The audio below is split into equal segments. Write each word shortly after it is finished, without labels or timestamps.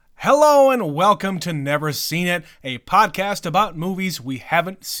Hello and welcome to Never Seen It, a podcast about movies we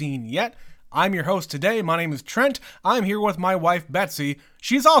haven't seen yet. I'm your host today. My name is Trent. I'm here with my wife, Betsy.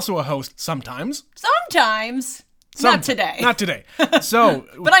 She's also a host sometimes. Sometimes. Not today. Not today. So,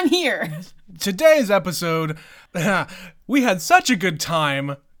 but I'm here. Today's episode, we had such a good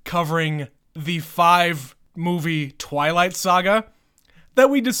time covering the 5-movie Twilight Saga that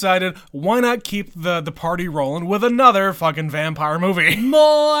we decided, why not keep the party rolling with another fucking vampire movie?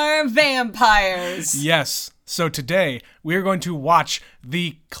 More vampires. Yes. So today, we are going to watch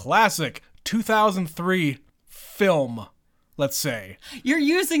the classic 2003 film, let's say. You're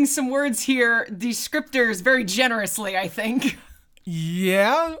using some words here, descriptors, very generously, I think.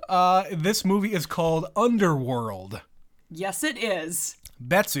 Yeah, this movie is called Underworld. Yes, it is.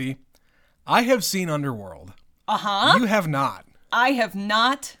 Betsy, I have seen Underworld. Uh-huh. You have not. I have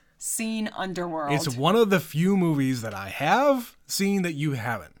not seen Underworld. It's one of the few movies that I have seen that you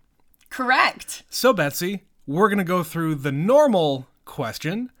haven't. Correct. So, Betsy, we're going to go through the normal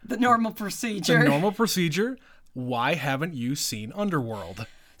question. The normal procedure. Why haven't you seen Underworld?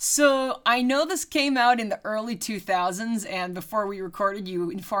 So, I know this came out in the early 2000s, and before we recorded,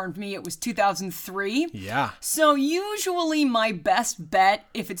 you informed me it was 2003. Yeah. So, usually my best bet,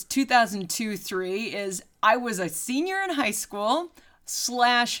 if it's 2002-3, is I was a senior in high school /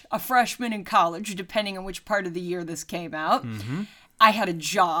 a freshman in college, depending on which part of the year this came out. Mm-hmm. I had a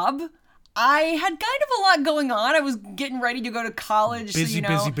job. I had kind of a lot going on. I was getting ready to go to college. Busy.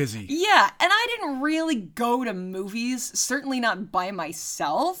 Yeah, and I didn't really go to movies, certainly not by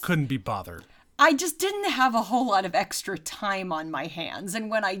myself. Couldn't be bothered. I just didn't have a whole lot of extra time on my hands,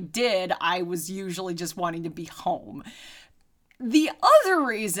 and when I did, I was usually just wanting to be home. The other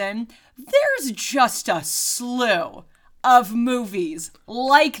reason, there's just a slew of movies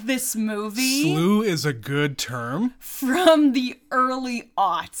like this movie. Slew is a good term. From the early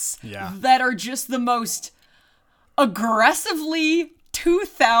aughts. Yeah. That are just the most aggressively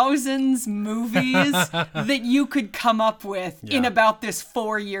 2000s movies that you could come up with in about this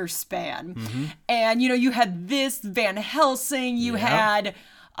 4-year span. Mm-hmm. And, you had this, Van Helsing, you had,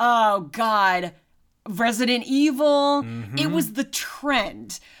 Resident Evil. Mm-hmm. It was the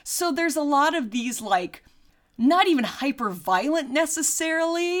trend. So there's a lot of these, not even hyper violent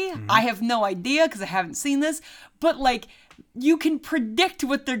necessarily. Mm-hmm. I have no idea because I haven't seen this. But, you can predict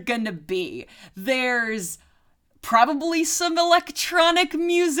what they're going to be. There's probably some electronic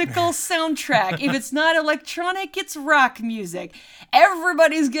musical soundtrack. If it's not electronic, it's rock music.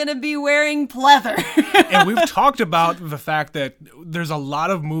 Everybody's gonna be wearing pleather. And we've talked about the fact that there's a lot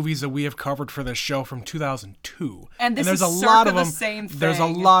of movies that we have covered for this show from 2002. And this there's is the same thing. There's a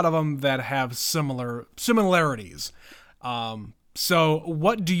lot of them that have similarities. So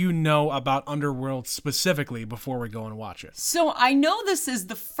what do you know about Underworld specifically before we go and watch it? So I know this is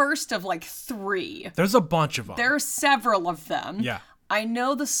the first of 3. There's a bunch of them. There are several of them. Yeah. I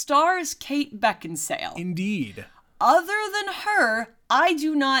know the star is Kate Beckinsale. Indeed. Other than her, I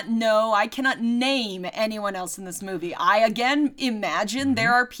do not know. I cannot name anyone else in this movie. I, again, imagine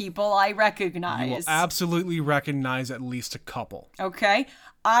there are people I recognize. You will absolutely recognize at least a couple. Okay.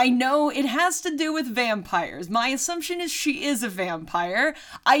 I know it has to do with vampires. My assumption is she is a vampire.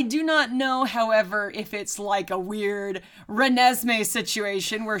 I do not know, however, if it's a weird Renesmee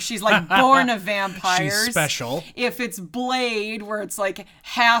situation where she's born a vampire. She's special. If it's Blade, where it's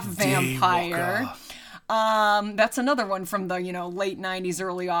half vampire. That's another one from the, late 90s,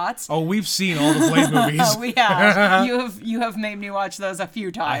 early aughts. Oh, we've seen all the Blade movies. We have. You have made me watch those a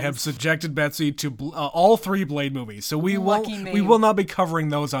few times. I have subjected Betsy to all 3 Blade movies, so we will not be covering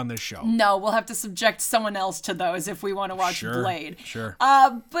those on this show. No, we'll have to subject someone else to those if we want to watch Blade. Sure.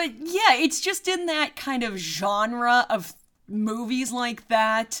 But yeah, it's just in that kind of genre of movies like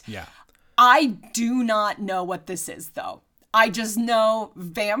that. Yeah. I do not know what this is, though. I just know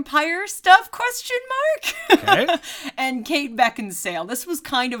vampire stuff, ? Okay. And Kate Beckinsale. This was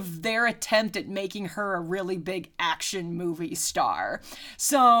kind of their attempt at making her a really big action movie star.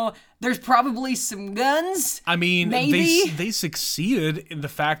 So there's probably some guns. I mean, maybe. They succeeded in the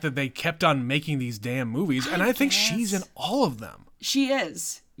fact that they kept on making these damn movies, and I think she's in all of them. She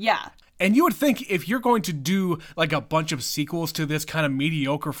is, yeah. And you would think if you're going to do a bunch of sequels to this kind of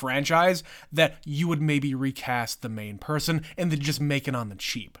mediocre franchise, that you would maybe recast the main person and then just make it on the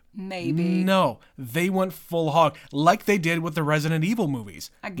cheap. Maybe. No, they went full hog, like they did with the Resident Evil movies.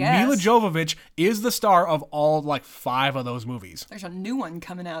 I guess. Mila Jovovich is the star of all, 5 of those movies. There's a new one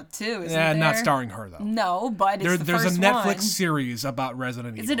coming out, too, isn't Yeah, there? not starring her, though. No, but it's There's a first Netflix one. series about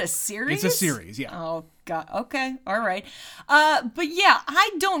Resident Evil. Is it a series? It's a series, yeah. Oh, God. Okay. All right. But yeah, I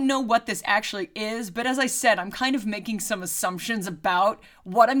don't know what this actually is, but as I said, I'm kind of making some assumptions about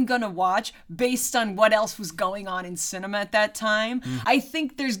what I'm going to watch based on what else was going on in cinema at that time. I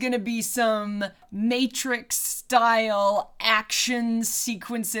think there's going to be some Matrix-style action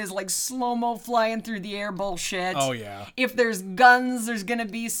sequences, like slow-mo flying through the air bullshit. Oh, yeah. If there's guns, there's going to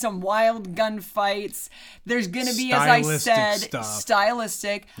be some wild gunfights. There's going to be, as I said, stuff.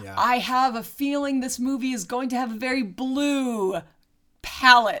 stylistic. Yeah. I have a feeling this movie is going to have a very blue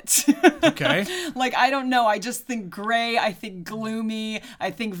palette. Okay. I don't know. I just think gray. I think gloomy.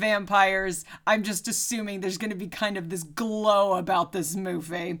 I think vampires. I'm just assuming there's going to be kind of this glow about this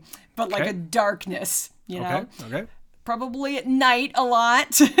movie, but like a darkness, you know? Okay. Probably at night a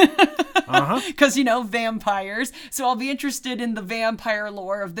lot. Because, vampires. So I'll be interested in the vampire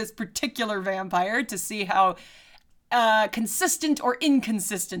lore of this particular vampire to see how consistent or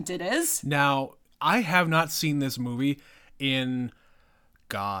inconsistent it is. Now, I have not seen this movie in,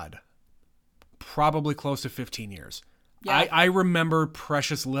 probably close to 15 years. Yeah. I remember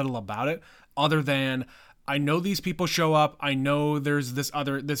precious little about it, other than I know these people show up. I know there's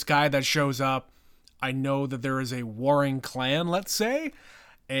this guy that shows up. I know that there is a warring clan, let's say.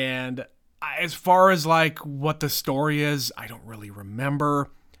 And as far as what the story is, I don't really remember.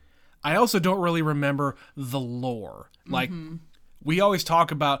 I also don't really remember the lore. We always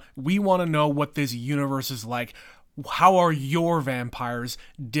talk about, we want to know what this universe is like. How are your vampires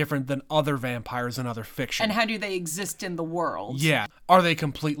different than other vampires in other fiction? And how do they exist in the world? Yeah. Are they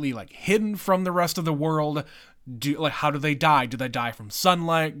completely hidden from the rest of the world? How do they die? Do they die from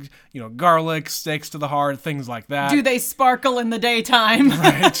sunlight, garlic, stakes to the heart, things like that? Do they sparkle in the daytime?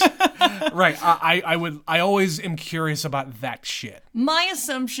 Right. Right. I always am curious about that shit. My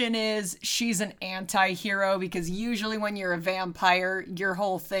assumption is she's an anti-hero because usually when you're a vampire, your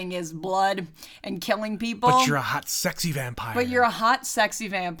whole thing is blood and killing people. But you're a hot, sexy vampire.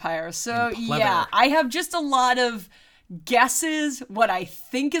 So yeah, I have just a lot of guesses what I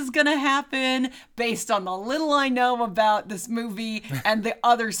think is gonna happen based on the little I know about this movie and the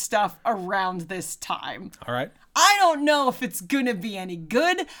other stuff around this time. All right. I don't know if it's gonna be any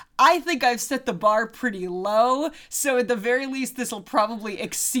good. I think I've set the bar pretty low, so at the very least, this will probably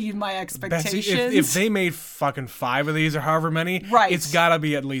exceed my expectations. Betsy, if they made fucking 5 of these or however many, right, it's gotta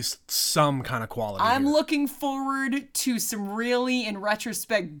be at least some kind of quality. I'm here. looking forward to some really, in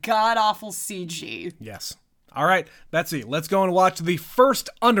retrospect, god-awful CG. Yes. All right, Betsy, let's go and watch the first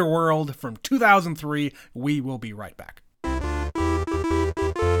Underworld from 2003. We will be right back.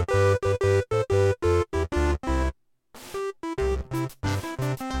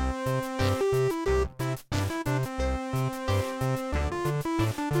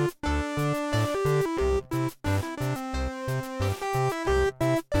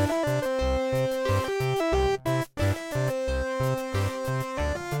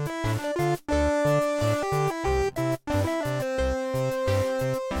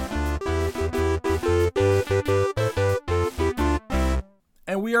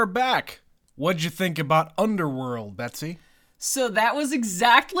 We are back. What'd you think about Underworld, Betsy? So that was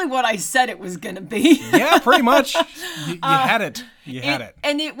exactly what I said it was gonna be. Yeah, pretty much. You had it. You had it.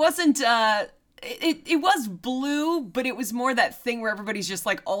 And it wasn't, it was blue, but it was more that thing where everybody's just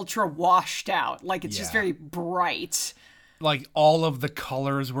ultra washed out. It's just very bright. All of the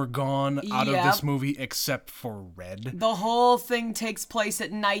colors were gone out of Yep. this movie except for red. The whole thing takes place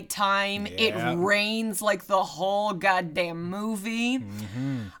at nighttime. Yeah. It rains the whole goddamn movie.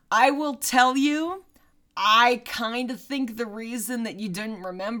 Mm-hmm. I will tell you, I kind of think the reason that you didn't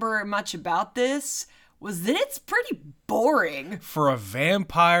remember much about this was that it's pretty boring. For a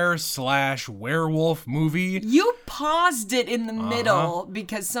vampire/werewolf movie. You paused it in the middle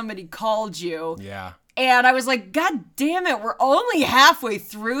because somebody called you. Yeah. And I was like, God damn it, we're only halfway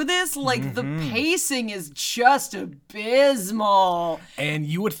through this? The pacing is just abysmal. And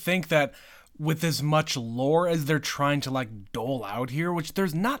you would think that with as much lore as they're trying to dole out here, which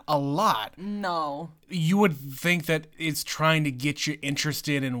there's not a lot. No. You would think that it's trying to get you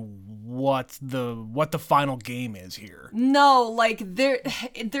interested in what the final game is here. No,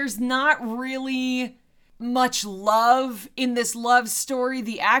 there's not really much love in this love story.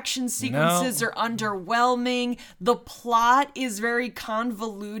 The action sequences are underwhelming. The plot is very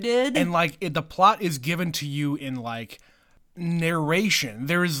convoluted. And the plot is given to you in narration.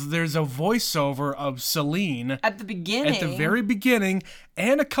 There's a voiceover of Celine At the beginning. at the very beginning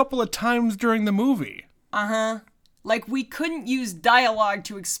and a couple of times during the movie. Like, we couldn't use dialogue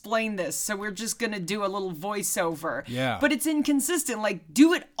to explain this, so we're just gonna do a little voiceover. Yeah. But it's inconsistent. Like,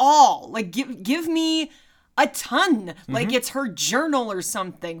 do it all. Like, give me a ton. Like, it's her journal or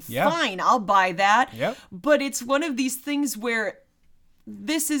something. Yeah. Fine, I'll buy that. Yep. But it's one of these things where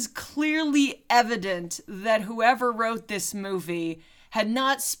this is clearly evident that whoever wrote this movie had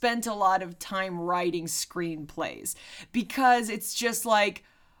not spent a lot of time writing screenplays, because it's just like,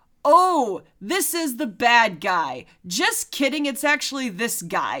 oh, this is the bad guy. Just kidding, it's actually this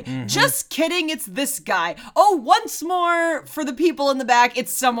guy. Just kidding, it's this guy. Oh, once more, for the people in the back,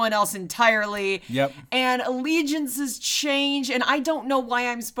 it's someone else entirely. Yep. And allegiances change, and I don't know why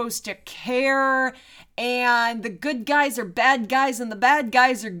I'm supposed to care. And the good guys are bad guys, and the bad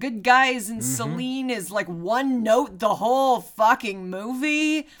guys are good guys, and Celine is like one note the whole fucking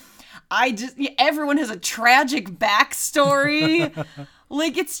movie. Everyone has a tragic backstory.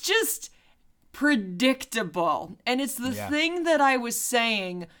 Like, it's just predictable. And it's the thing that I was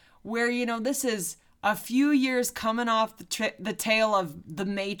saying where, you know, this is a few years coming off the tail of The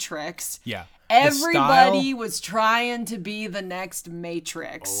Matrix. Yeah. Everybody was trying to be the next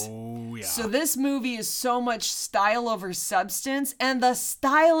Matrix. Oh, yeah. So this movie is so much style over substance, and the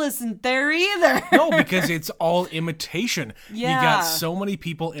style isn't there either. No, because it's all imitation. Yeah. You got so many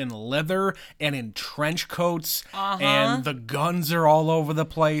people in leather and in trench coats, and the guns are all over the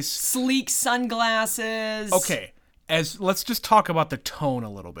place. Sleek sunglasses. Okay, let's just talk about the tone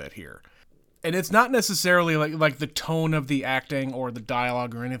a little bit here. And it's not necessarily like the tone of the acting or the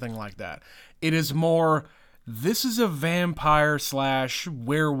dialogue or anything like that. It is more, this is a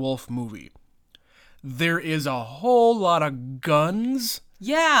vampire/werewolf movie. There is a whole lot of guns.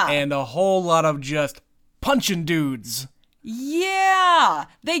 Yeah. And a whole lot of just punching dudes. Yeah.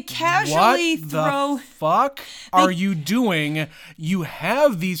 They casually throw... What the fuck are you doing? You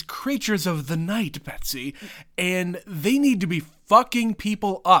have these creatures of the night, Betsy, and they need to be fucking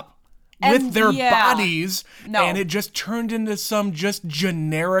people up with their bodies, and it just turned into some just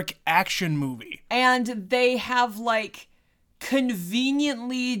generic action movie. And they have, like,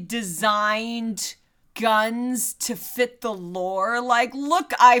 conveniently designed guns to fit the lore. Like,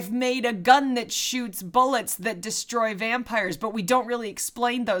 look, I've made a gun that shoots bullets that destroy vampires, but we don't really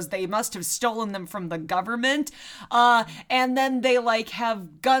explain those. They must have stolen them from the government. And then they, like,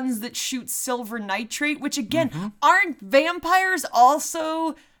 have guns that shoot silver nitrate, which, again, aren't vampires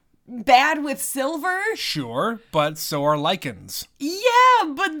also bad with silver? Sure, but so are lichens. Yeah,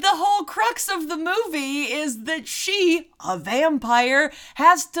 but the whole crux of the movie is that she, a vampire,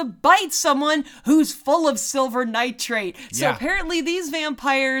 has to bite someone who's full of silver nitrate. So apparently these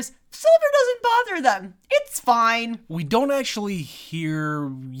vampires, silver doesn't bother them. It's fine. We don't actually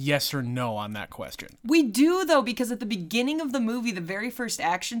hear yes or no on that question. We do, though, because at the beginning of the movie, the very first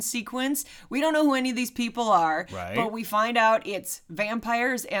action sequence, we don't know who any of these people are. Right. But we find out it's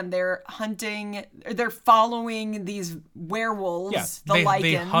vampires, and they're following these werewolves, the lichens.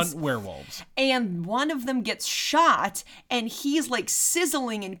 They hunt werewolves. And one of them gets shot, and he's like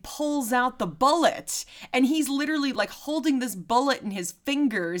sizzling and pulls out the bullet. And he's literally like holding this bullet in his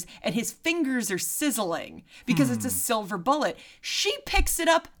fingers, and his fingers are sizzling because it's a silver bullet. She picks it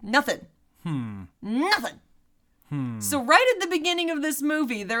up, nothing. Nothing. So right at the beginning of this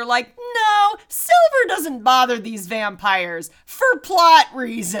movie, they're like, no, silver doesn't bother these vampires for plot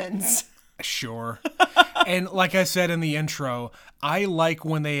reasons. Sure. And like I said in the intro, I like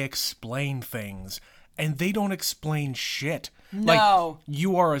when they explain things, and they don't explain shit. No. Like,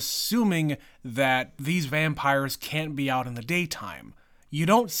 you are assuming that these vampires can't be out in the daytime. You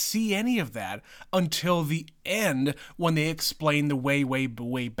don't see any of that until the end when they explain the way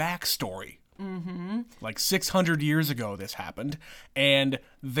backstory. Like 600 years ago this happened, and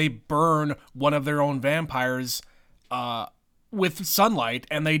they burn one of their own vampires with sunlight,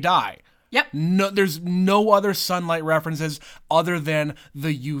 and they die. Yep. No, there's no other sunlight references other than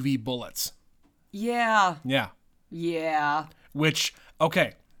the UV bullets. Yeah. Yeah. Yeah. Which,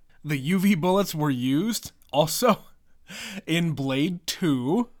 okay, the UV bullets were used also in Blade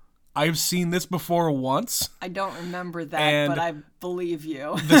 2. I've seen this before once. I don't remember that, And but I believe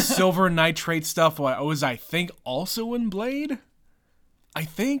you. The silver nitrate stuff was, I think, also in Blade? I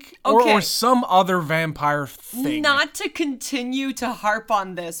think? Okay. Or some other vampire thing. Not to continue to harp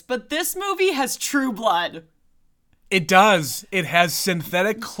on this, but this movie has True Blood. It does. It has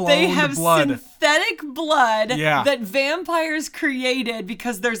synthetic cloned They have blood. synthetic blood Yeah. that vampires created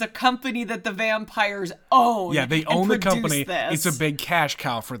because there's a company that the vampires own. Yeah, they and own the produce company. this. It's a big cash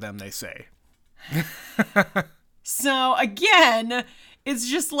cow for them, they say. So again, it's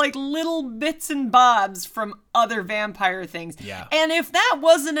just like little bits and bobs from other vampire things. Yeah. And if that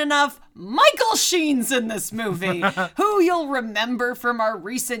wasn't enough, Michael Sheen's in this movie, who you'll remember from our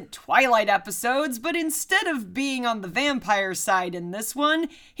recent Twilight episodes, but instead of being on the vampire side in this one,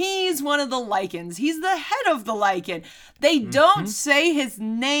 he's one of the Lycans. He's the head of the Lycan. They don't say his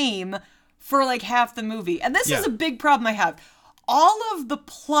name for like half the movie. And this is a big problem I have. All of the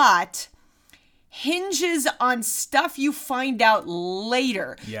plot hinges on stuff you find out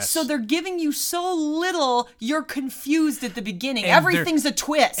later. Yes. So they're giving you so little, you're confused at the beginning. Everything's a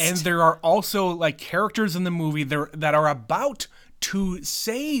twist. And there are also like characters in the movie that are about to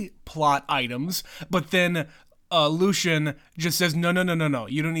say plot items, but then Lucian just says, no,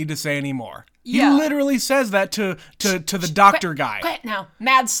 you don't need to say any more. Yeah. He literally says that to the doctor guy. Quiet now.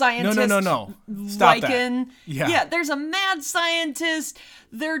 Mad scientist. No. Stop Lycan. that. Yeah. There's a mad scientist.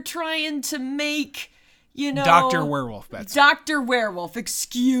 They're trying to make, Dr. Werewolf, Betsy. Dr. Werewolf,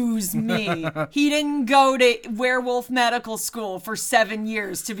 excuse me. He didn't go to werewolf medical school for 7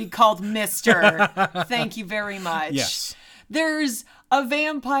 years to be called Mr. Thank you very much. Yes. There's a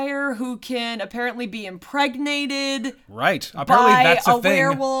vampire who can apparently be impregnated. Right. Apparently by that's a thing.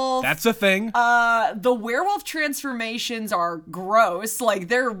 Werewolf. That's a thing. The werewolf transformations are gross. Like,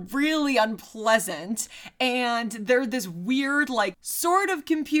 they're really unpleasant. And they're this weird, like, sort of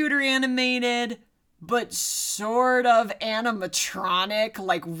computer animated, but sort of animatronic,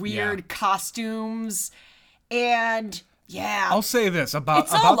 like weird costumes. And yeah. I'll say this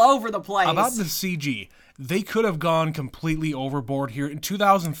it's all over the place. About the CG. They could have gone completely overboard here in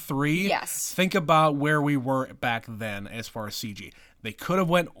 2003. Yes. Think about where we were back then as far as CG. They could have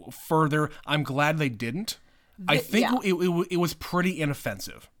went further. I'm glad they didn't. I think it was pretty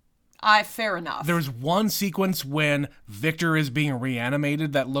inoffensive. Fair enough. There's one sequence when Victor is being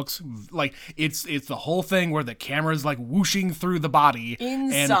reanimated that looks like it's the whole thing where the camera's like whooshing through the body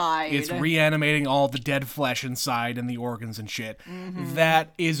inside. And it's reanimating all the dead flesh inside and the organs and shit.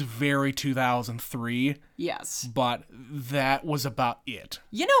 That is very 2003. Yes. But that was about it.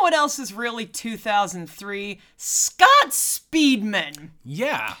 You know what else is really 2003? Scott Speedman.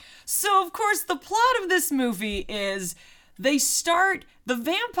 Yeah. So, of course, the plot of this movie is the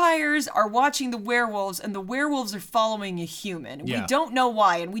vampires are watching the werewolves, and the werewolves are following a human. Yeah. We don't know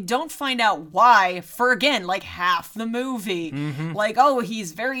why, and we don't find out why for, again, like half the movie. Like, oh,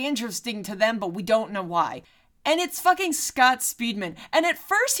 he's very interesting to them, but we don't know why. And it's fucking Scott Speedman. And at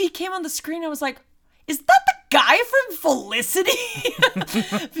first he came on the screen, I was like, is that the guy from Felicity?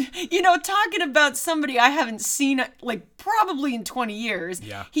 Talking about somebody I haven't seen, like, probably in 20 years.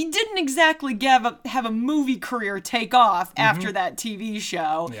 Yeah. He didn't exactly have a movie career take off after that TV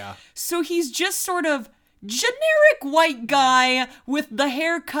show. Yeah. So he's just sort of generic white guy with the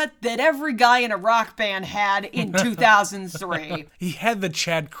haircut that every guy in a rock band had in 2003. He had the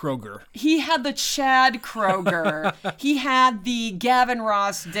Chad Kroger. He had the Chad Kroger. He had the Gavin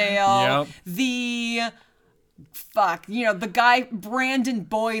Rossdale. Yep. The guy Brandon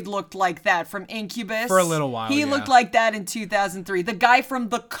Boyd looked like that from Incubus. For a little while, He yeah. looked like that in 2003. The guy from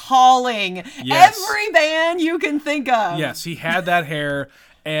The Calling. Yes. Every band you can think of. Yes, he had that hair.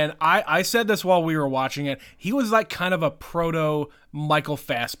 And I said this while we were watching it. He was like kind of a proto Michael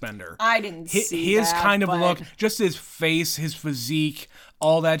Fassbender. I didn't see his that, kind of but look, just his face, his physique,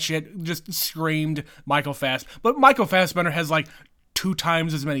 all that shit just screamed Michael Fassbender. But Michael Fassbender has like 2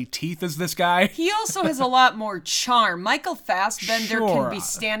 times as many teeth as this guy. He also has a lot more charm. Michael Fassbender Sure. can be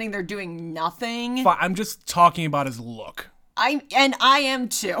standing there doing nothing. I'm just talking about his look. I am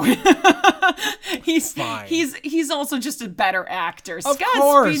too. He's also just a better actor. Of Scott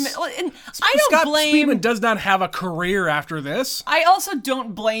course. Speedman, and I don't Scott blame. Speedman does not have a career after this. I also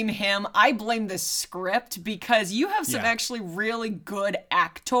don't blame him. I blame the script because you have some Yeah. actually really good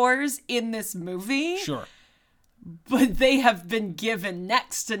actors in this movie. Sure. But they have been given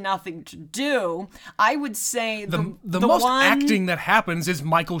next to nothing to do. I would say The the most one, acting that happens is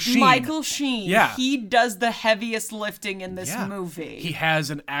Michael Sheen. Michael Sheen. Yeah. He does the heaviest lifting in this Yeah. movie. He has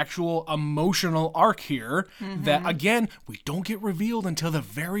an actual emotional arc here that, again, we don't get revealed until the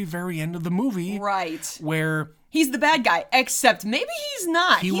very, very end of the movie. Right. Where... He's the bad guy, except maybe he's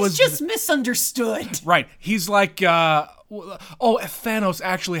not. He's just misunderstood. Right. He's like, Thanos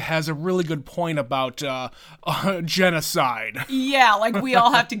actually has a really good point about genocide. Yeah, like we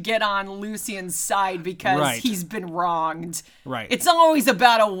all have to get on Lucian's side because Right. he's been wronged. Right. It's always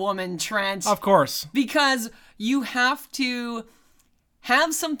about a woman, Trent. Of course. Because you have to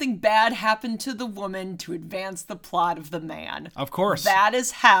have something bad happen to the woman to advance the plot of the man. Of course. That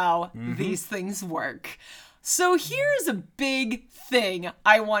is how these things work. So here's a big thing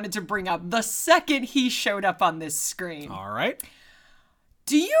I wanted to bring up the second he showed up on this screen. All right.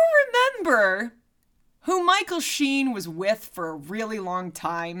 Do you remember who Michael Sheen was with for a really long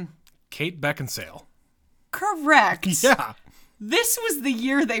time? Kate Beckinsale. Correct. Yeah. This was the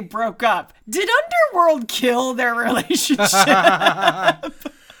year they broke up. Did Underworld kill their relationship?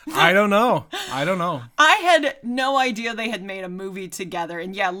 I don't know. I had no idea they had made a movie together.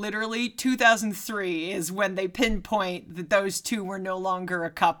 And yeah, literally 2003 is when they pinpoint that those two were no longer a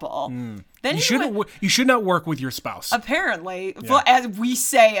couple. Then You should not work with your spouse. Apparently, well, as we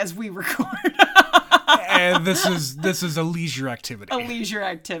say as we record. And this is a leisure activity. A leisure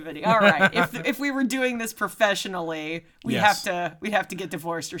activity. All right. If we were doing this professionally, we'd have to get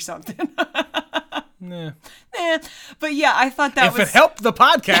divorced or something. Nah. But yeah, I thought that if it helped the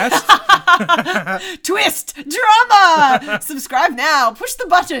podcast. Twist! Drama! Subscribe now. Push the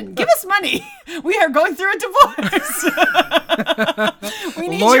button. Give us money. We are going through a divorce. We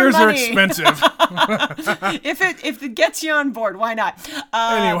need Lawyers your are money. expensive. If it gets you on board, why not?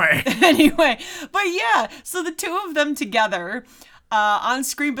 Anyway. But yeah, so the two of them together on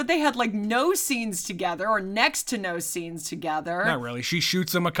screen, but they had like no scenes together or next to no scenes together. Not really. She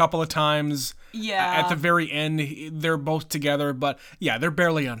shoots him a couple of times. Yeah. At the very end, they're both together, but yeah, they're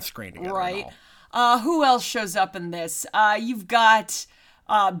barely on screen together. Right. Who else shows up in this? You've got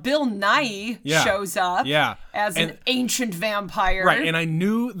Bill Nighy shows up as an ancient vampire. Right, and I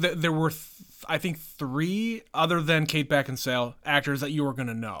knew that there were, I think, 3 other than Kate Beckinsale actors that you were going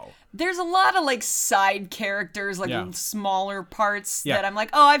to know. There's a lot of like side characters, like smaller parts that I'm like,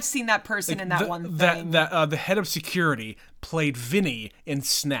 oh, I've seen that person in that one thing. The head of security played Vinny in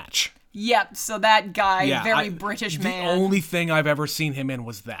Snatch. Yep, so that guy, very British man. The only thing I've ever seen him in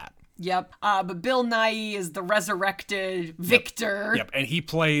was that. Yep, but Bill Nighy is the resurrected Victor. Yep, and he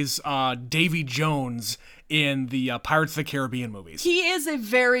plays Davy Jones in the Pirates of the Caribbean movies. He is a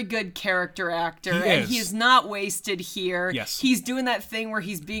very good character actor, and he is not wasted here. Yes. He's doing that thing where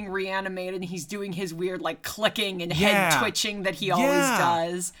he's being reanimated, and he's doing his weird, like, clicking and head twitching that he always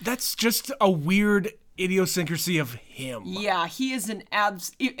does. That's just a weird idiosyncrasy of him. Yeah, he is an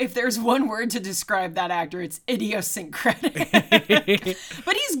if there's one word to describe that actor, it's idiosyncratic.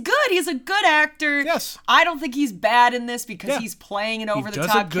 But he's good. He's a good actor. Yes. I don't think he's bad in this because he's playing an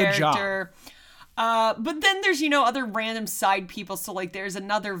over-the-top character. But then there's, other random side people. So, like, there's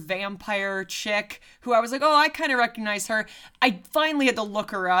another vampire chick who I was like, oh, I kind of recognize her. I finally had to look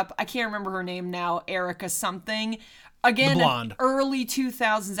her up. I can't remember her name now. Erica something. Again, the blonde. Early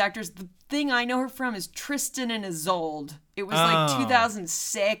 2000s actors. The thing I know her from is Tristan and Isolde. It was like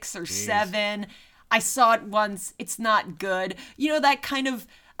 2006 or 7. I saw it once. It's not good. That kind of...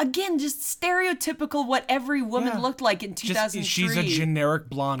 Again, just stereotypical what every woman looked like in 2003. She's a generic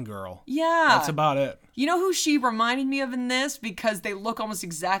blonde girl. Yeah. That's about it. You know who she reminded me of in this? Because they look almost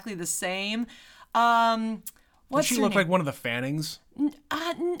exactly the same. What's Does she her look name? like one of the Fannings?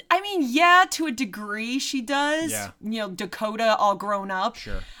 I mean, yeah, to a degree she does. Yeah. Dakota all grown up.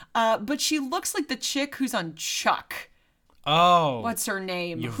 Sure. But she looks like the chick who's on Chuck. Oh. What's her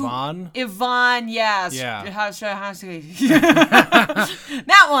name? Yvonne? Yvonne, yes. Yeah.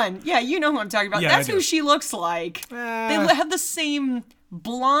 That one. Yeah, you know who I'm talking about. Yeah, That's who she looks like. They have the same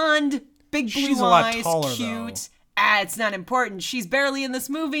blonde, big blue She's a lot eyes, taller, cute. It's not important. She's barely in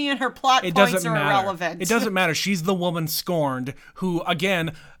this movie and her plot points are irrelevant. It doesn't matter. She's the woman scorned who,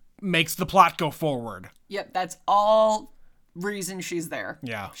 again, makes the plot go forward. Yep, that's all reason she's there.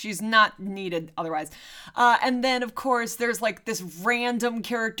 Yeah. She's not needed otherwise. And then, of course, there's like this random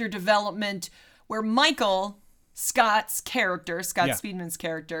character development where Michael, Scott Speedman's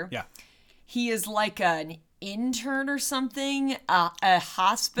character, he is like an intern or something, a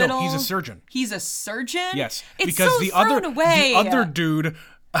hospital. No, he's a surgeon. He's a surgeon? Yes. It's because so the thrown away. other dude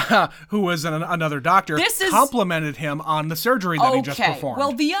who was another doctor complimented him on the surgery that he just performed.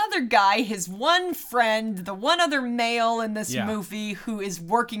 Well, the other guy, his one friend, the one other male in this movie who is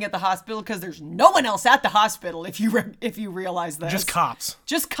working at the hospital, because there's no one else at the hospital, if you realize this. Just cops.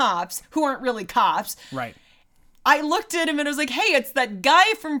 Just cops who aren't really cops. Right. I looked at him and I was like, hey, it's that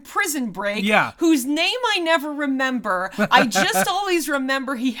guy from Prison Break whose name I never remember. I just always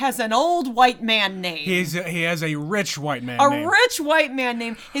remember he has an old white man name. He has a rich white man name. A rich white man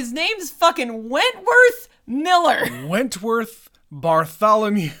name. His name's fucking Wentworth Miller. Wentworth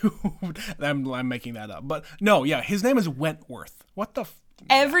Bartholomew. I'm making that up. But no, his name is Wentworth. What the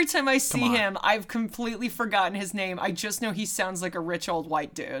Every time I see him, I've completely forgotten his name. I just know he sounds like a rich old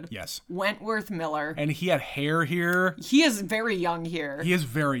white dude. Yes. Wentworth Miller. And he had hair here. He is very young here. He is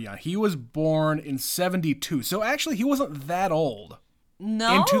very young. He was born in 72. So actually, he wasn't that old.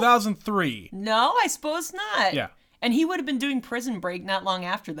 No. In 2003. No, I suppose not. Yeah. And he would have been doing Prison Break not long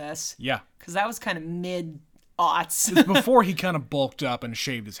after this. Yeah. Because that was kind of mid-aughts. It's before he kind of bulked up and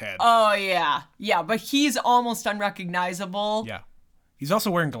shaved his head. Oh, yeah. Yeah, but he's almost unrecognizable. Yeah. He's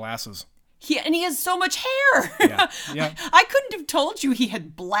also wearing glasses. And he has so much hair. Yeah. Yeah. I couldn't have told you he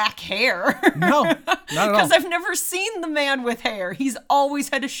had black hair. No, not at all. Because I've never seen the man with hair. He's always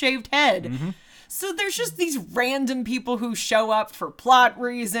had a shaved head. Mm-hmm. So there's just these random people who show up for plot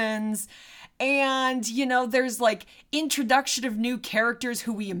reasons. And, there's like introduction of new characters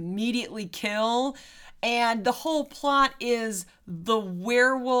who we immediately kill. And the whole plot is the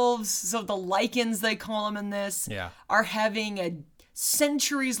werewolves, so the Lycans they call them in this, are having a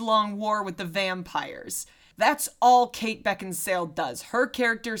centuries-long war with the vampires. That's all Kate Beckinsale does. Her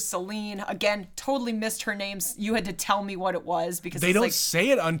character, Celine, again, totally missed her name. You had to tell me what it was because they don't say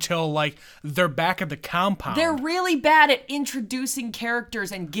it until they're back at the compound. They're really bad at introducing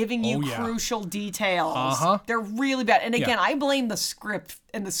characters and giving you crucial details. They're really bad. And again, I blame the script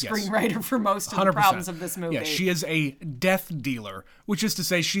and the screenwriter for most of 100%. The problems of this movie. Yeah, she is a death dealer, which is to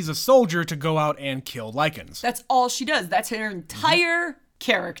say she's a soldier to go out and kill Lycans. That's all she does. That's her entire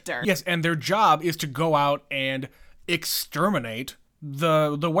character. Yes, and their job is to go out and exterminate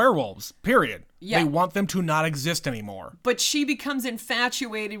the werewolves, period. Yeah. They want them to not exist anymore. But she becomes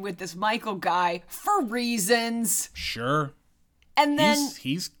infatuated with this Michael guy for reasons. Sure. And then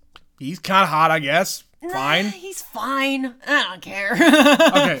he's kind of hot, I guess. Fine. He's fine. I don't care.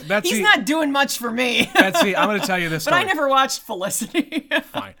 Okay, he's not doing much for me. I'm going to tell you this story. But I never watched Felicity.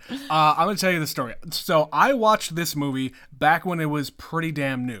 Fine. I'm going to tell you the story. So I watched this movie back when it was pretty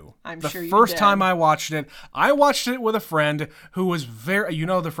damn new. I'm sure you did. The first time I watched it with a friend who was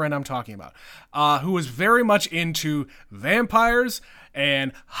the friend I'm talking about, who was very much into vampires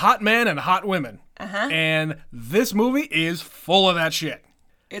and hot men and hot women. And this movie is full of that shit.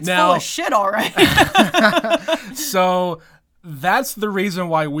 It's full of shit, all right. So that's the reason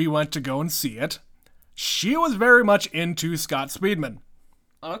why we went to go and see it. She was very much into Scott Speedman.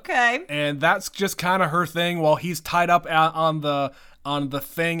 Okay. And that's just kind of her thing while he's tied up on the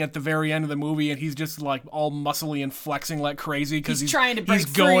thing at the very end of the movie, and he's just like all muscly and flexing like crazy because he's trying to break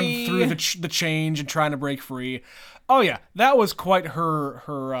free. Going through the change and trying to break free. Oh yeah, that was quite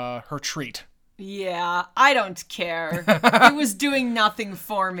her treat. Yeah, I don't care. It was doing nothing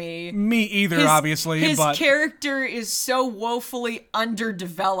for me. Me either, obviously. His character is so woefully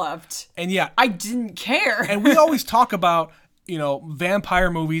underdeveloped. And yeah, I didn't care. And we always talk about,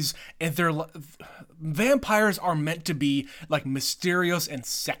 vampire movies, and vampires are meant to be like mysterious and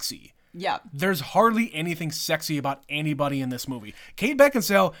sexy. Yeah. There's hardly anything sexy about anybody in this movie. Kate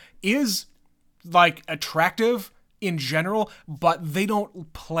Beckinsale is like attractive in general, but they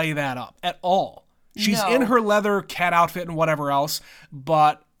don't play that up at all. She's in her leather cat outfit and whatever else,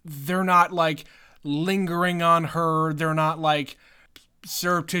 but they're not like lingering on her. They're not like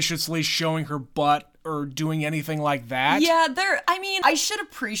surreptitiously showing her butt or doing anything like that. Yeah, I should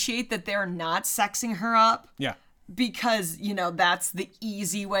appreciate that they're not sexing her up. Yeah. Because, that's the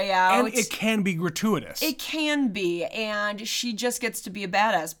easy way out. And it can be gratuitous. It can be, and she just gets to be a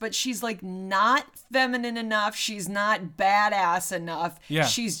badass. But she's, not feminine enough. She's not badass enough. Yeah.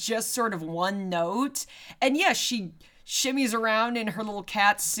 She's just sort of one note. And, yeah, she shimmies around in her little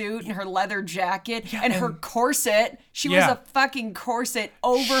cat suit and her leather jacket and her corset. She wears a fucking corset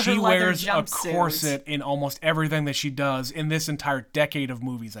over her leather jumpsuit. She wears a corset in almost everything that she does in this entire decade of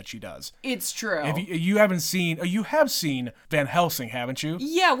movies that she does. It's true. If you have seen Van Helsing, haven't you?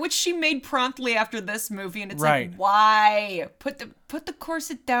 Yeah, which she made promptly after this movie, and it's right. like, why? Put the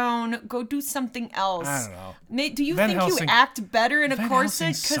corset down. Go do something else. I don't know. Nate, do you think you act better in a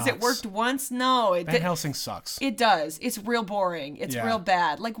corset because it worked once? No. Van Helsing sucks. It does. It's real boring. It's real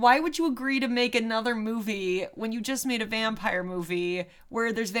bad. Like, why would you agree to make another movie when you just made a vampire movie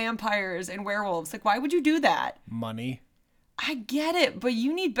where there's vampires and werewolves? Like, why would you do that? Money. I get it, but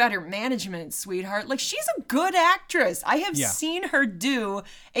you need better management, sweetheart. Like, she's a good actress. I have seen her do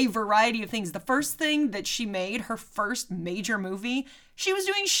a variety of things. The first thing that she made, her first major movie, she was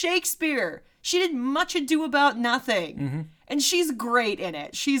doing Shakespeare. She did Much Ado About Nothing. Mm-hmm. And she's great in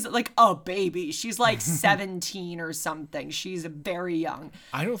it. She's like a baby. She's like 17 or something. She's very young.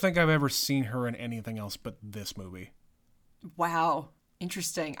 I don't think I've ever seen her in anything else but this movie. Wow.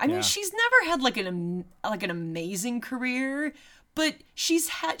 Interesting. I mean, she's never had like an amazing career, but she's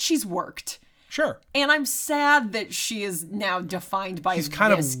worked. Sure. And I'm sad that she is now defined by this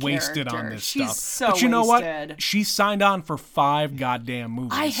character. She's kind of wasted on this stuff. She's so But you know wasted. What? She signed on for 5 goddamn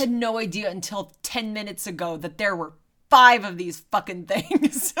movies. I had no idea until 10 minutes ago that there were 5 of these fucking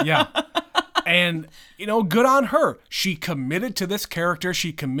things. Yeah. And, good on her. She committed to this character.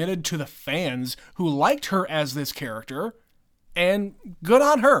 She committed to the fans who liked her as this character. And good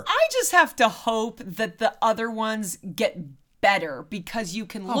on her. I just have to hope that the other ones get better, because you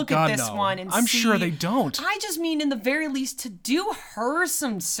can look at this one and I'm see, sure they don't. I just mean in the very least to do her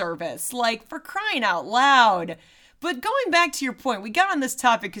some service, like for crying out loud. But going back to your point, we got on this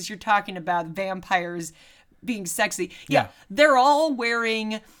topic because you're talking about vampires being sexy. Yeah, they're all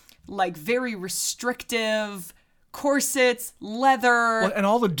wearing like very restrictive corsets, leather. Well, and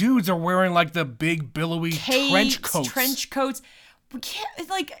all the dudes are wearing like the big billowy trench coats. We can't,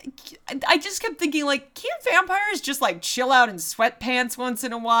 like, I just kept thinking, like, can't vampires just, like, chill out in sweatpants once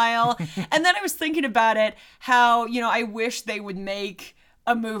in a while? And then I was thinking about it, how, I wish they would make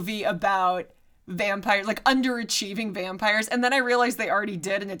a movie about vampires, like, underachieving vampires. And then I realized they already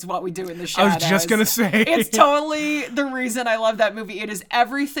did, and it's What We Do in the Shadows. I was just gonna say. It's totally the reason I love that movie. It is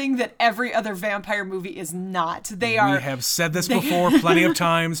everything that every other vampire movie is not. We have said this before plenty of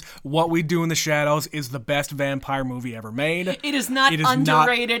times. What We Do in the Shadows is the best vampire movie ever made. It is not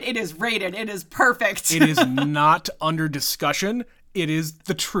underrated. It is rated. It is perfect. It is not under discussion. It is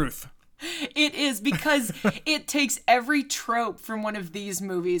the truth. It is, because it takes every trope from one of these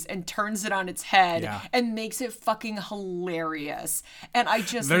movies and turns it on its head and makes it fucking hilarious. And I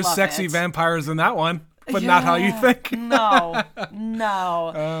just There's love sexy it. vampires in that one, but not how you think. No.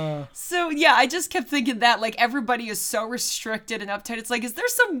 So, yeah, I just kept thinking that, like, everybody is so restricted and uptight. It's like, is there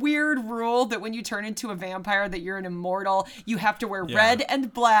some weird rule that when you turn into a vampire that you're an immortal, you have to wear red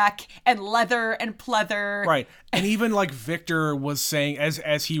and black and leather and pleather? Right. And even, like, Victor was saying,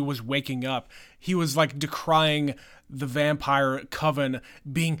 as he was waking up, he was, like, decrying the vampire coven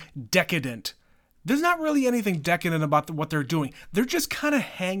being decadent. There's not really anything decadent about what they're doing. They're just kind of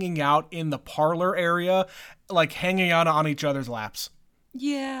hanging out in the parlor area, like hanging out on each other's laps.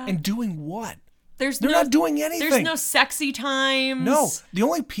 Yeah. And doing what? They're not doing anything. There's no sexy times. No. The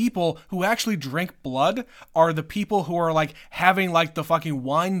only people who actually drink blood are the people who are like having like the fucking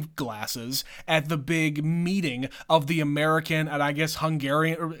wine glasses at the big meeting of the American and I guess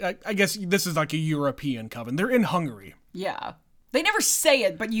Hungarian, or I guess this is like a European coven. They're in Hungary. Yeah. They never say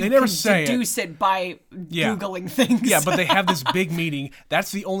it, but you can deduce it by Googling things. Yeah, but they have this big meeting.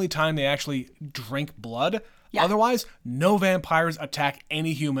 That's the only time they actually drink blood. Yeah. Otherwise, no vampires attack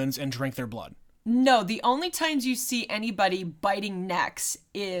any humans and drink their blood. No, the only times you see anybody biting necks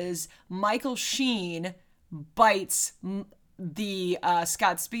is Michael Sheen bites the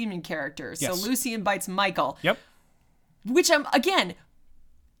Scott Speedman character. So Lucian bites Michael. Yep. Which I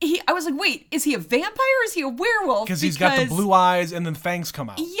was like, wait, is he a vampire or is he a werewolf? Because he's got the blue eyes and then fangs come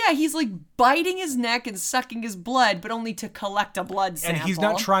out. Yeah, he's like biting his neck and sucking his blood, but only to collect a blood sample. And he's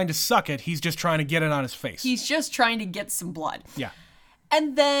not trying to suck it, he's just trying to get it on his face. He's just trying to get some blood. Yeah.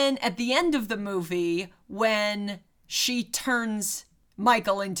 And then at the end of the movie, when she turns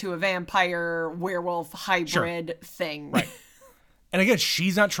Michael into a vampire werewolf hybrid thing. Right. And again,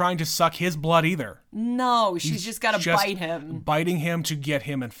 she's not trying to suck his blood either. No, she's just got to bite him. Biting him to get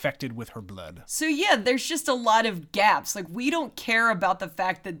him infected with her blood. So yeah, there's just a lot of gaps. Like, we don't care about the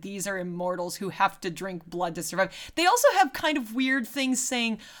fact that these are immortals who have to drink blood to survive. They also have kind of weird things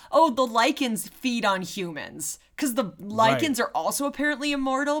saying, oh, the lichens feed on humans. Because the lichens are also apparently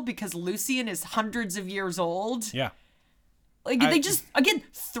immortal because Lucian is hundreds of years old. Yeah. Like, they just, again,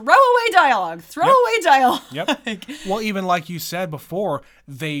 throw away dialogue. Yep. Well, even like you said before,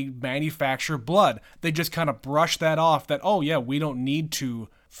 they manufacture blood. They just kind of brush that off that, oh, yeah, we don't need to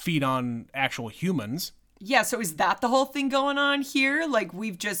feed on actual humans. Yeah, so is that the whole thing going on here? Like,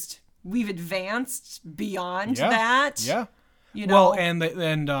 we've advanced beyond that? Yeah. You know? Well,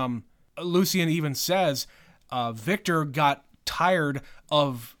 and Lucian even says Victor got tired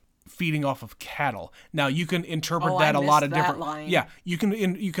of feeding off of cattle. Now you can interpret that a lot of different. Line. Yeah, you can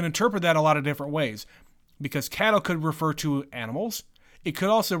interpret that a lot of different ways, because cattle could refer to animals. It could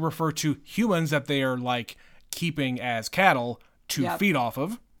also refer to humans that they are like keeping as cattle to feed off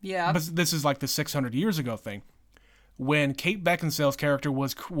of. Yeah. But this is like the 600 years ago thing. When Kate Beckinsale's character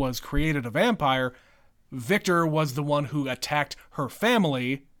was created a vampire, Victor was the one who attacked her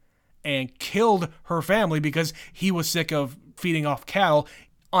family and killed her family because he was sick of feeding off cattle.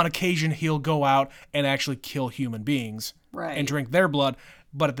 On occasion, he'll go out and actually kill human beings and drink their blood.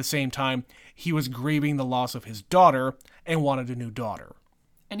 But at the same time, he was grieving the loss of his daughter and wanted a new daughter.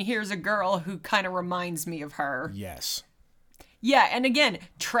 And here's a girl who kind of reminds me of her. Yes. Yeah, and again,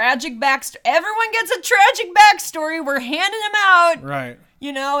 tragic backstory. Everyone gets a tragic backstory. We're handing him out. Right.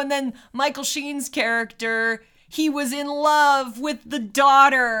 You know, and then Michael Sheen's character, he was in love with the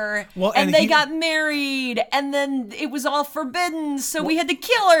daughter, Well, and and they he- got married, and then it was all forbidden, so we had to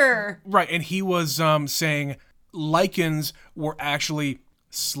kill her. Right, and he was saying Lycans were actually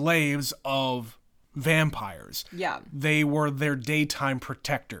slaves of vampires. Yeah. They were their daytime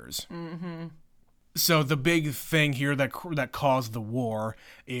protectors. Mm-hmm. So the big thing here that caused the war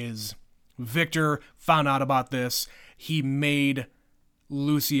is Victor found out about this. He made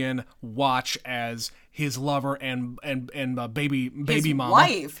Lucien watch as his lover and baby His mama.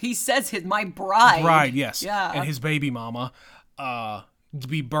 wife. He says my bride. Bride, yes. Yeah. And his baby mama to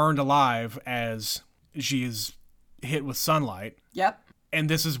be burned alive as she is hit with sunlight. Yep. And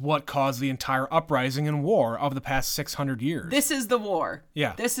this is what caused the entire uprising and war of the past 600 years. This is the war.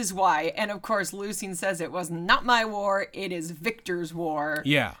 Yeah. This is why. And of course, Lucien says it was not my war. It is Victor's war.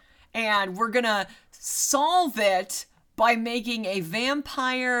 Yeah. And we're going to solve it by making a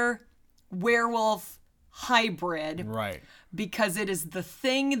vampire werewolf hybrid. Right. Because it is the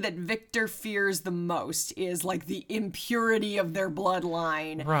thing that Victor fears the most, is like the impurity of their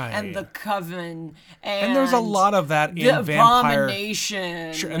bloodline. Right. And the coven. And there's a lot of that in the vampire.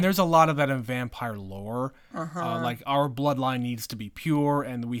 abomination. Sure, and there's a lot of that in vampire lore. Like our bloodline needs to be pure,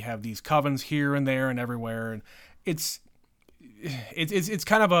 and we have these covens here and there and everywhere, and it's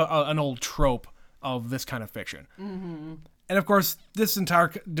kind of an old trope of this kind of fiction. Mm-hmm. And of course, this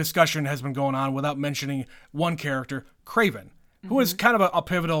entire discussion has been going on without mentioning one character, Craven, who is kind of a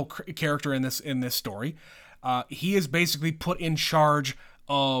pivotal character in this story. He is basically put in charge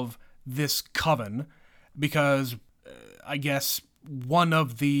of this coven because I guess one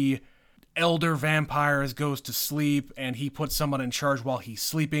of the elder vampires goes to sleep and he puts someone in charge while he's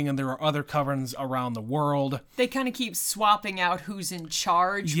sleeping, and there are other covens around the world. They kind of keep swapping out who's in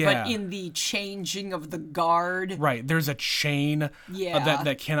charge, Yeah. but in the changing of the guard. Right, there's a chain Yeah.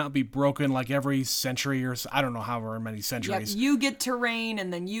 that cannot be broken like every century or I don't know however many Yep, centuries. you get to reign,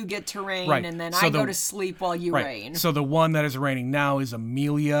 and then you get to reign, Right. and then So I the- go to sleep while you Right. reign. So the one that is reigning now is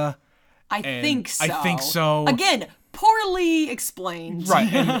Amelia. I think so. I think so. Again, poorly explained.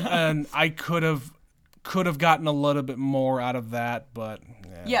 Right, and I could have gotten a little bit more out of that, but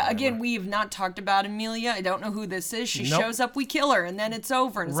Yeah, whatever. again, we've not talked about Amelia. I don't know who this is. She Nope. shows up, we kill her, and then it's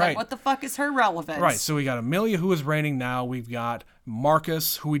over. And it's Right. like, what the fuck is her relevance? Right, so we got Amelia, who is reigning now. We've got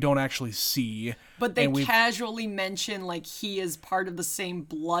Marcus, who we don't actually see. But they and we've- casually mention, like, he is part of the same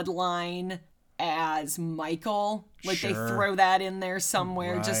bloodline as Michael. Like, they Sure. throw that in there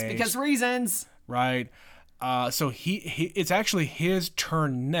somewhere just Right. because reasons. Right. So he it's actually his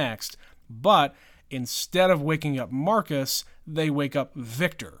turn next, but instead of waking up Marcus, they wake up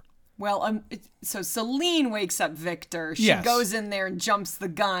Victor. Well, so Celine wakes up Victor. She Yes. goes in there and jumps the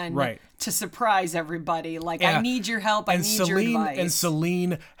gun Right. to surprise everybody. Like, Yeah. I need your help. I And need your advice. And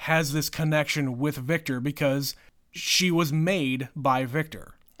Celine has this connection with Victor because she was made by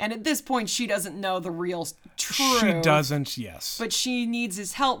Victor. And at this point, she doesn't know the real truth. She doesn't, yes. But she needs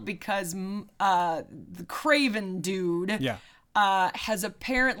his help because the Craven dude Yeah. has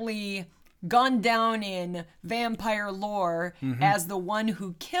apparently gone down in vampire lore as the one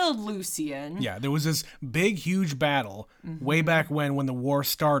who killed Lucien. Yeah, there was this big, huge battle way back when the war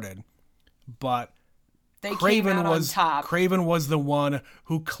started, but They Craven came out on top. Craven was the one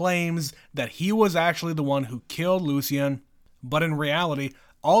who claims that he was actually the one who killed Lucien, but in reality,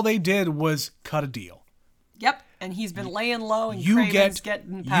 all they did was cut a deal. Yep, and he's been laying low, and You Craven's get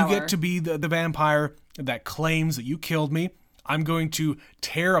getting power. you get to be the vampire that claims that you killed me. I'm going to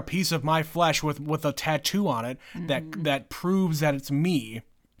tear a piece of my flesh with a tattoo on it that proves that it's me,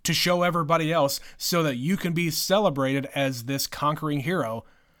 to show everybody else so that you can be celebrated as this conquering hero.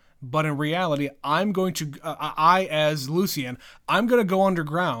 But in reality, I'm going to, I as Lucien, I'm going to go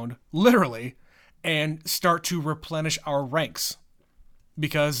underground, literally, and start to replenish our ranks.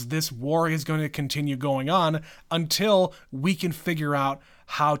 Because this war is going to continue going on until we can figure out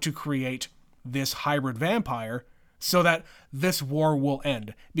how to create this hybrid vampire so that this war will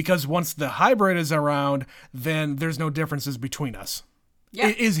end. Because once the hybrid is around, then there's no differences between us. Yeah.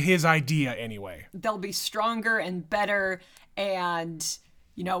 It is his idea anyway. They'll be stronger and better, and,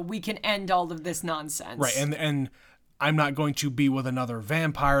 you know, we can end all of this nonsense. Right, and I'm not going to be with another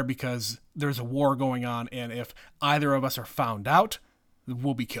vampire because there's a war going on, and if either of us are found out,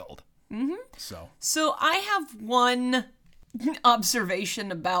 we'll be killed. Mm-hmm. So I have one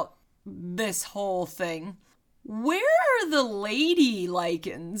observation about this whole thing. Where are the lady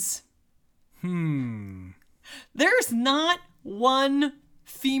lichens? There's not one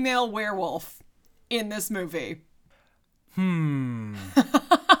female werewolf in this movie.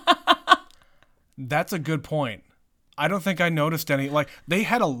 That's a good point. I don't think I noticed any. Like, they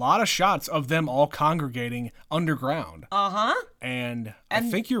had a lot of shots of them all congregating underground. Uh-huh. And I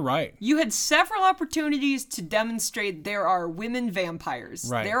think you're right. You had several opportunities to demonstrate there are women vampires.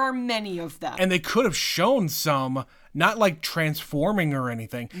 Right. There are many of them. And they could have shown some, not like transforming or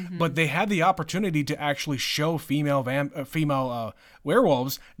anything, but they had the opportunity to actually show female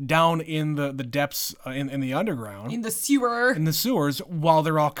werewolves down in the depths in the underground. In the sewer. In the sewers while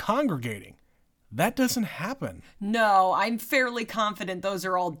they're all congregating. That doesn't happen. No, I'm fairly confident those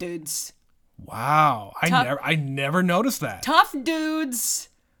are all dudes. Wow. I never noticed that. Tough dudes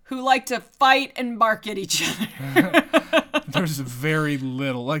who like to fight and bark at each other. There's very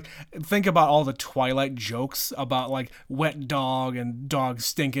little. Like, think about all the Twilight jokes about, like, wet dog and dog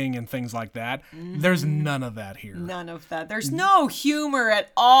stinking and things like that. There's none of that here. None of that. There's no humor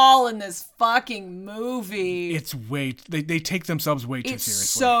at all in this fucking movie. It's they take themselves way too It's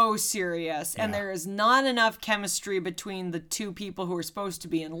seriously. so serious. And there is not enough chemistry between the two people who are supposed to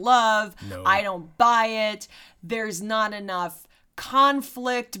be in love. No. I don't buy it. There's not enough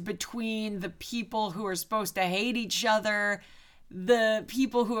conflict between the people who are supposed to hate each other, the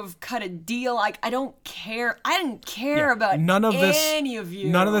people who have cut a deal. Like, I don't care. I didn't care about any of you.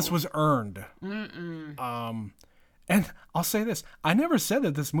 None of this was earned. And I'll say this. I never said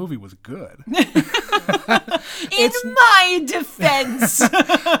that this movie was good. In my defense.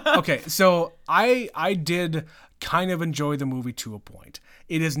 Okay, so I did kind of enjoy the movie to a point.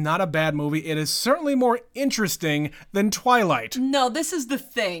 It is not a bad movie. It is certainly more interesting than Twilight. No, this is the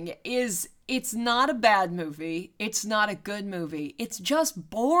thing, is it's not a bad movie. It's not a good movie. It's just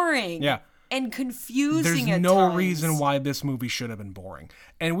boring. Yeah. And confusing There's at no times. reason why this movie should have been boring.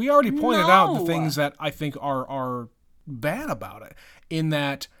 And we already pointed out the No. things that I think are bad about it. In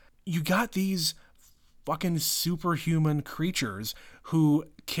that you got these fucking superhuman creatures who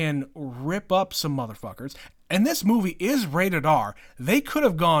can rip up some motherfuckers. And this movie is rated R. They could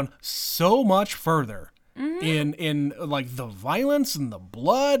have gone so much further in like the violence and the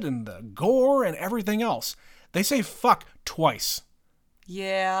blood and the gore and everything else. They say fuck twice.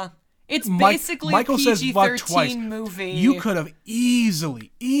 Yeah. It's basically Michael a says fuck twice. PG-13 movie. You could have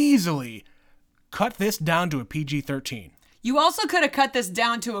easily cut this down to a PG-13. You also could have cut this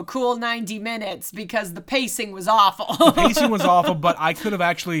down to a cool 90 minutes because the pacing was awful. The pacing was awful, but I could have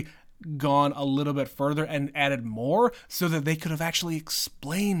actually gone a little bit further and added more so that they could have actually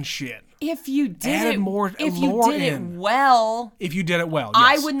explained shit. If you did Added it, more if you lore did in. it well, If you did it well,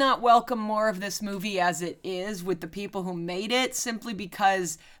 I yes. would not welcome more of this movie as it is with the people who made it, simply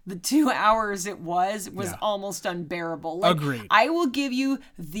because the 2 hours it was Yeah. almost unbearable. Like, Agreed. I will give you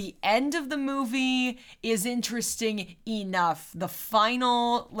the end of the movie is interesting enough. The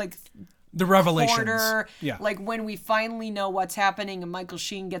final, like, The revelations. quarter, Yeah. like when we finally know what's happening and Michael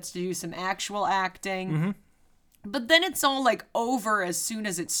Sheen gets to do some actual acting. Mm-hmm. But then it's all like over as soon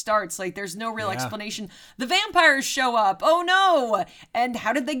as it starts. Like there's no real Yeah. explanation. The vampires show up. Oh no! And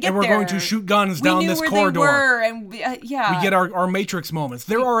how did they get And we're there? going to shoot guns we down knew this where corridor. They were, and yeah, We get our Matrix moments.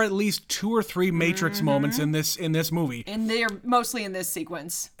 There are at least 2 or 3 Matrix moments in this movie. and they're mostly in this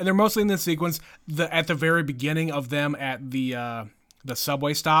sequence. And they're mostly in this sequence. At the very beginning of them at the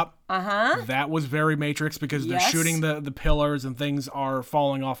subway stop. That was very Matrix because they're Yes. shooting the pillars and things are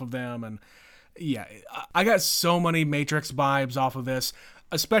falling off of them. And yeah, I got so many Matrix vibes off of this,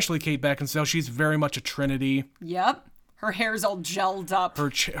 especially Kate Beckinsale. She's very much a Trinity. Yep, her hair's all gelled up.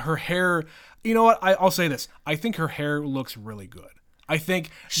 Her hair, you know what? I'll say this. I think her hair looks really good. I think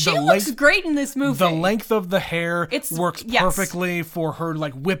She looks great in this movie. the length of the hair It's- works yes. perfectly for her,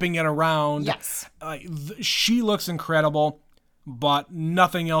 like whipping it around. Yes. She looks incredible, but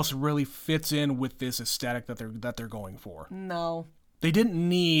nothing else really fits in with this aesthetic that they're going for. No. They didn't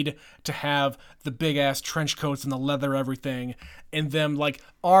need to have the big ass trench coats and the leather everything and them like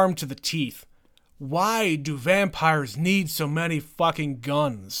armed to the teeth. Why do vampires need so many fucking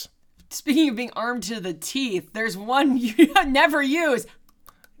guns? Speaking of being armed to the teeth, there's one you never use.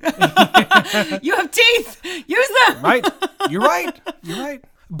 You have teeth. Use them. Right? You're right. You're right.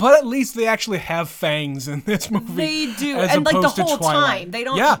 But at least they actually have fangs in this movie. They do, as and like the opposed to whole Twilight. time, they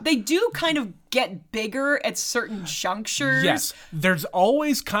don't. Yeah. They do kind of get bigger at certain junctures. Yes, there's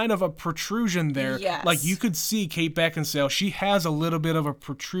always kind of a protrusion there. Yes. Like you could see Kate Beckinsale, she has a little bit of a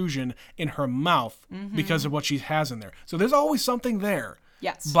protrusion in her mouth because of what she has in there. So there's always something there.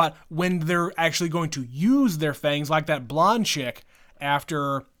 Yes. But when they're actually going to use their fangs, like that blonde chick,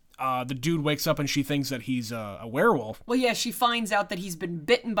 after the dude wakes up and she thinks that he's a werewolf. Well, yeah, she finds out that he's been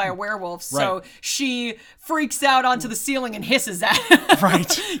bitten by a werewolf, so Right. she freaks out onto the ceiling and hisses at him.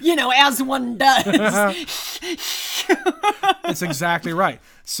 Right. You know, as one does. That's exactly right.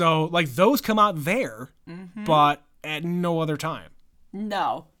 So, like, those come out there, but at no other time.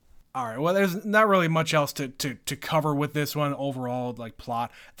 No. All right, well, there's not really much else to cover with this one overall, like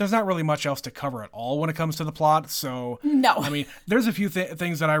plot. There's not really much else to cover at all when it comes to the plot. So, No. I mean, there's a few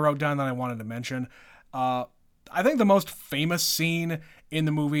things that I wrote down that I wanted to mention. I think the most famous scene in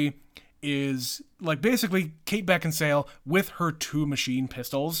the movie is like basically Kate Beckinsale with her 2 machine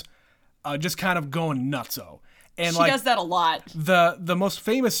pistols, just kind of going nutso. And she does that a lot. The most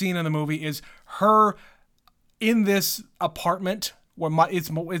famous scene in the movie is her in this apartment where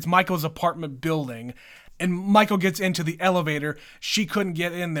it's Michael's apartment building, and Michael gets into the elevator. She couldn't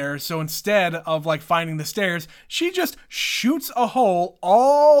get in there, so instead of like finding the stairs, she just shoots a hole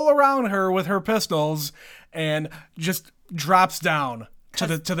all around her with her pistols and just drops down to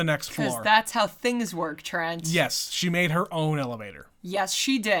the next floor. Because that's how things work, Trent. Yes, she made her own elevator. Yes,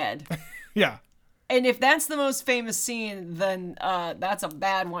 she did. Yeah. And if that's the most famous scene, then that's a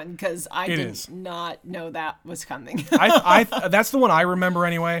bad one, because I did not know that was coming. I that's the one I remember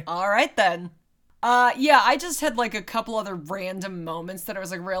anyway. All right, then. Yeah, I just had like a couple other random moments that I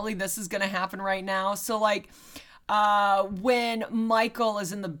was like, really, this is going to happen right now? So like when Michael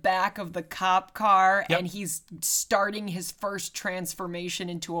is in the back of the cop car and he's starting his first transformation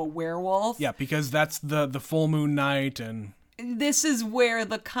into a werewolf. Yeah, because that's the full moon night and... This is where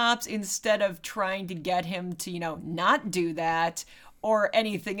the cops, instead of trying to get him to, not do that or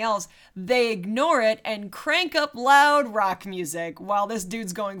anything else, they ignore it and crank up loud rock music while this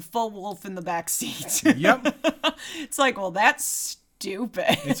dude's going full wolf in the back seat. Yep. It's like, well, that's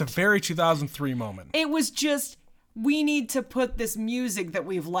stupid. It's a very 2003 moment. It was just, we need to put this music that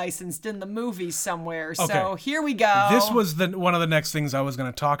we've licensed in the movie somewhere. Okay. So here we go. This was one of the next things I was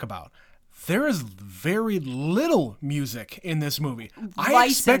going to talk about. There is very little music in this movie. I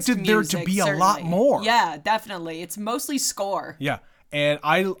expected there to be a lot more. Yeah, definitely. It's mostly score. Yeah. And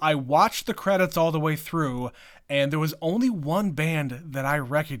I watched the credits all the way through, and there was only one band that I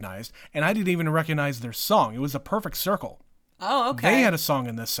recognized, and I didn't even recognize their song. It was A Perfect Circle. Oh, okay. They had a song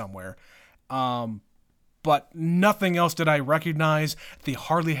in this somewhere. But nothing else did I recognize. They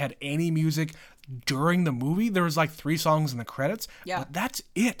hardly had any music during the movie. There was like 3 songs in the credits. Yeah. But that's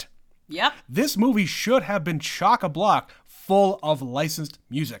it. Yep. This movie should have been chock-a-block full of licensed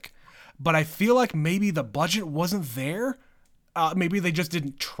music. But I feel like maybe the budget wasn't there. Maybe they just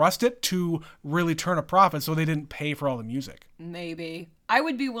didn't trust it to really turn a profit, so they didn't pay for all the music. Maybe. I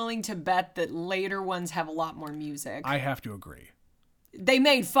would be willing to bet that later ones have a lot more music. I have to agree. They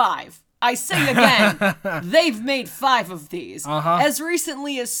made 5. I say again, they've made 5 of these. As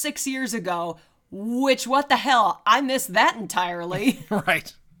recently as 6 years ago, which, what the hell, I missed that entirely.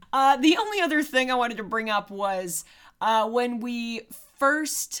 Right. The only other thing I wanted to bring up was when we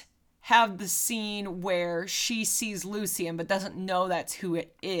first have the scene where she sees Lucian but doesn't know that's who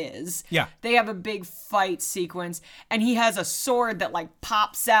it is. Yeah. They have a big fight sequence, and he has a sword that like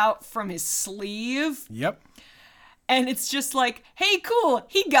pops out from his sleeve. Yep. And it's just like, hey, cool,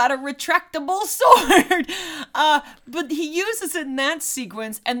 he got a retractable sword. But he uses it in that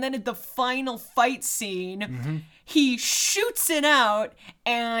sequence, and then at the final fight scene, he shoots it out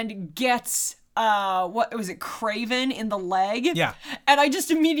and gets, what was it, Craven in the leg? Yeah. And I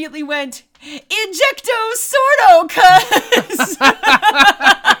just immediately went, Ejecto Sordo, cuz!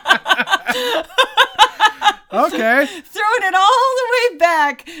 Okay. Throwing it all the way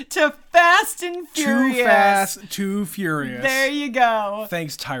back to Fast and Furious. Too Fast, Too Furious. There you go.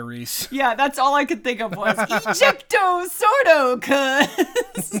 Thanks, Tyrese. Yeah, that's all I could think of was Ejecto Sordo, cuz.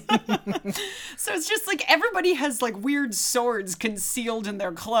 So it's just like everybody has like weird swords concealed in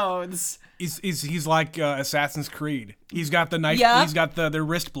their clothes. He's like Assassin's Creed. He's got the knife. Yeah. He's got the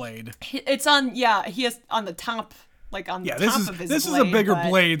wrist blade. It's on, yeah, he has on the top. Like on the top of his blade. This is a bigger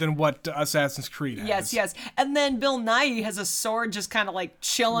blade than what Assassin's Creed has. Yes. And then Bill Nighy has a sword just kind of like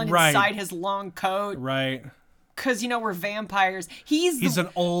chilling inside his long coat. Right. Because, we're vampires. He's an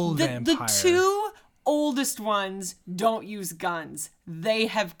old vampire. The 2 oldest ones don't use guns. They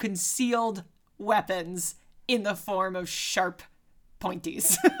have concealed weapons in the form of sharp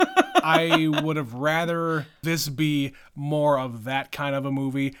pointies. I would have rather this be more of that kind of a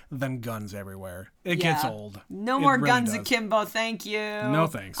movie than guns everywhere. It gets old. No more really guns does. akimbo, thank you. No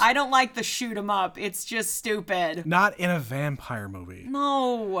thanks. I don't like the shoot 'em up. It's just stupid. Not in a vampire movie.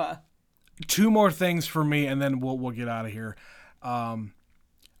 No. 2 more things for me, and then we'll get out of here.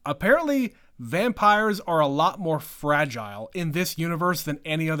 Apparently, vampires are a lot more fragile in this universe than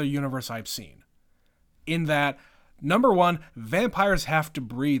any other universe I've seen. In that, number 1, vampires have to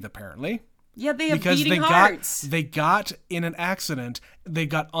breathe, apparently. Yeah, they have beating hearts. They got in an accident. They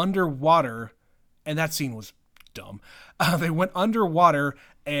got underwater, and that scene was dumb. They went underwater,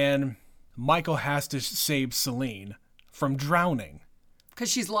 and Michael has to save Celine from drowning. Because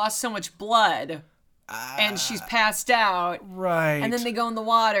she's lost so much blood. And she's passed out. Right. And then they go in the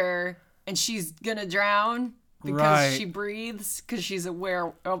water and she's gonna drown because she breathes because she's a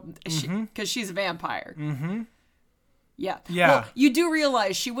because she's a vampire. Mm-hmm. Yeah. Well, you do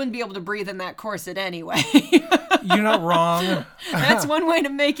realize she wouldn't be able to breathe in that corset anyway. You're not wrong. That's one way to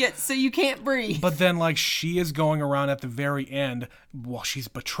make it so you can't breathe. But then, like, she is going around at the very end while she's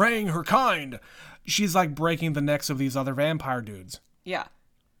betraying her kind. She's, like, breaking the necks of these other vampire dudes. Yeah.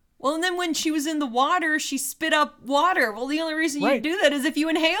 Well, and then when she was in the water, she spit up water. Well, the only reason you do that is if you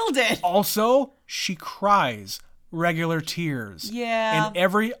inhaled it. Also, she cries regular tears. Yeah. In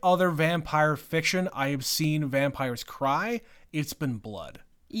every other vampire fiction I have seen vampires cry, it's been blood.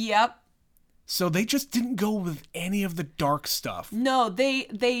 Yep. So they just didn't go with any of the dark stuff. No,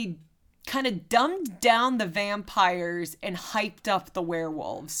 they kind of dumbed down the vampires and hyped up the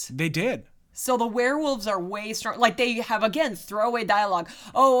werewolves. They did. So the werewolves are way strong. Like, they have, again, throwaway dialogue.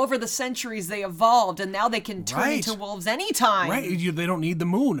 Oh, over the centuries they evolved, and now they can turn into wolves anytime. Right. They don't need the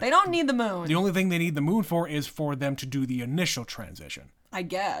moon. They don't need the moon. The only thing they need the moon for is for them to do the initial transition. I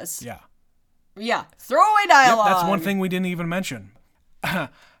guess. Yeah. Yeah. Throwaway dialogue. Yep, that's one thing we didn't even mention.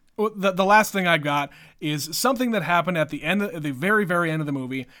 The last thing I got is something that happened at the end, at the very, very end of the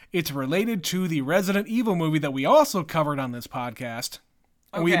movie. It's related to the Resident Evil movie that we also covered on this podcast.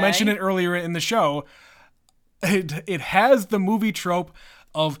 And we mentioned it earlier in the show. It has the movie trope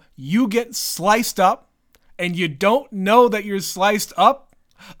of you get sliced up and you don't know that you're sliced up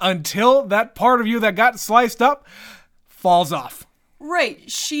until that part of you that got sliced up falls off. Right.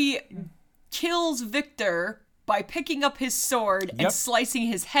 She kills Victor by picking up his sword and slicing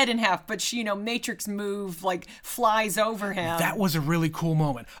his head in half, but she, Matrix move, like, flies over him. That was a really cool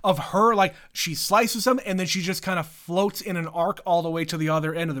moment of her, like, she slices him and then she just kind of floats in an arc all the way to the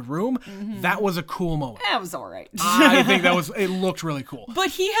other end of the room. Mm-hmm. That was a cool moment. That was all right. I think it looked really cool. But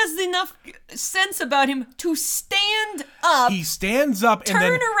he has enough sense about him to stand up. He stands up and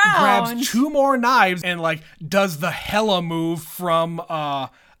then grabs 2 more knives and, like, does the Hela move from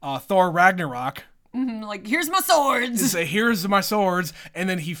Thor Ragnarok. Mm-hmm, like, here's my swords. Here's my swords. And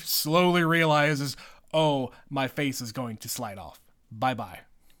then he slowly realizes, oh, my face is going to slide off. Bye-bye.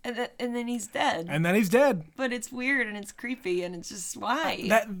 And then he's dead. And then he's dead. But it's weird and it's creepy and it's just, why?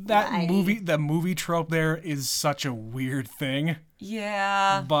 That movie trope there is such a weird thing.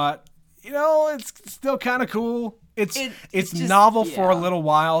 Yeah. But, it's still kind of cool. It's just novel for a little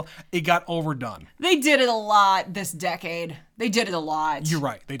while. It got overdone. They did it a lot this decade. They did it a lot. You're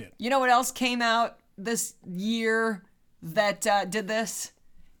right. They did. You know what else came out this year that did this?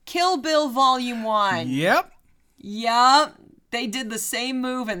 Kill Bill Volume 1. Yep. They did the same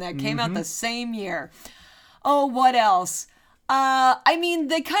move and that came out the same year. Oh, what else?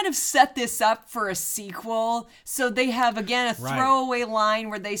 They kind of set this up for a sequel. So they have, again, a throwaway line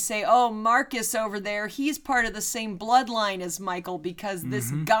where they say, oh, Marcus over there, he's part of the same bloodline as Michael because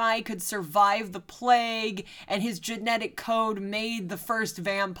this guy could survive the plague and his genetic code made the first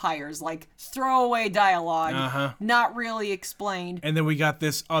vampires. Like, throwaway dialogue. Not really explained. And then we got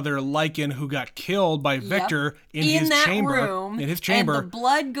this other Lycan who got killed by Victor in his chamber. In his chamber. And the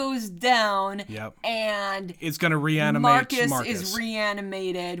blood goes down. Yep. And it's going to reanimate Marcus is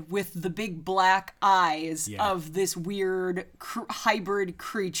reanimated with the big black eyes of this weird hybrid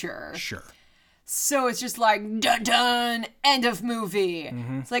creature. Sure. So it's just like, dun-dun, end of movie.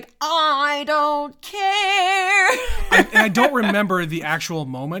 It's like, I don't care. And I don't remember the actual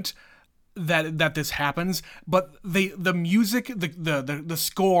moment that this happens, but the music, the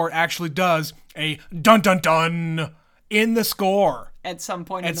score actually does a dun-dun-dun in the score. At some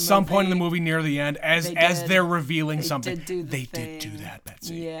point in the movie near the end, as they're revealing something. They did do that,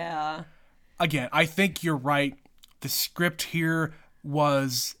 Betsy. Yeah. Again, I think you're right. The script here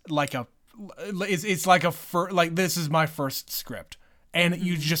was like it's like this is my first script. And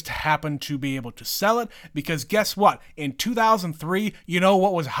you just happen to be able to sell it because guess what? In 2003, you know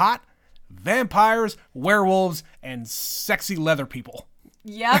what was hot? Vampires, werewolves, and sexy leather people.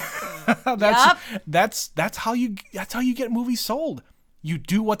 Yep. That's how you get movies sold. You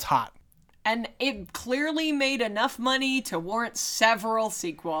do what's hot. And it clearly made enough money to warrant several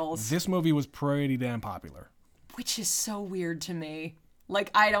sequels. This movie was pretty damn popular. Which is so weird to me.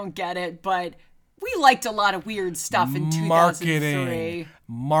 Like, I don't get it, but we liked a lot of weird stuff in 2003.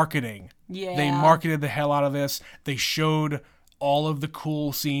 Marketing. Yeah. They marketed the hell out of this. They showed all of the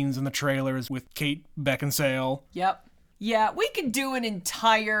cool scenes in the trailers with Kate Beckinsale. Yep. Yeah, we could do an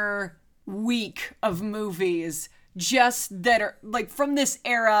entire week of movies just that are, like, from this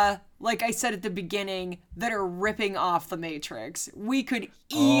era like I said at the beginning, that are ripping off The Matrix. We could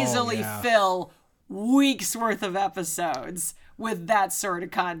easily fill weeks worth of episodes with that sort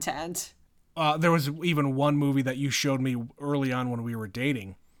of content. There was even one movie that you showed me early on when we were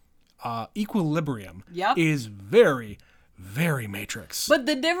dating. Equilibrium is very, very Matrix. But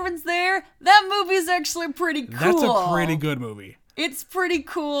the difference there, that movie is actually pretty cool. That's a pretty good movie. It's pretty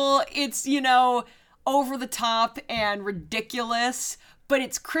cool. It's, over the top and ridiculous, but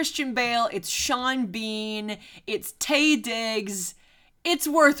it's Christian Bale, it's Sean Bean, it's Taye Diggs. It's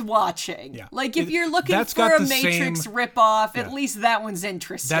worth watching. Yeah. Like, if you're looking for a Matrix ripoff, at least that one's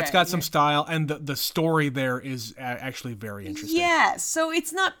interesting. That's got some style, and the story there is actually very interesting. Yeah, so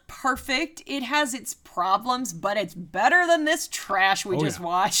it's not perfect. It has its problems, but it's better than this trash we just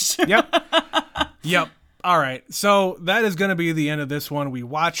watched. Yep. All right, so that is going to be the end of this one. We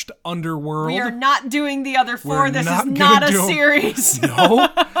watched Underworld. We are not doing the other four. This is not a series. No,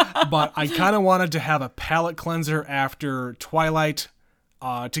 but I kind of wanted to have a palate cleanser after Twilight.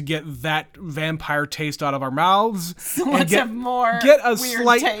 To get that vampire taste out of our mouths. So let's have more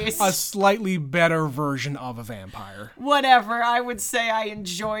taste. A slightly better version of a vampire. Whatever. I would say I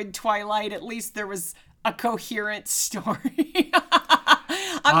enjoyed Twilight. At least there was a coherent story.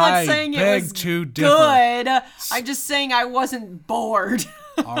 I'm not saying it was good. I'm just saying I wasn't bored.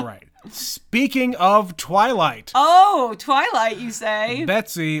 All right. Speaking of Twilight. Oh, Twilight, you say?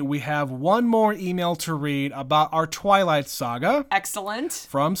 Betsy, we have one more email to read about our Twilight saga. Excellent.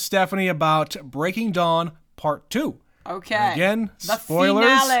 From Stephanie about Breaking Dawn Part 2. Okay. And again, the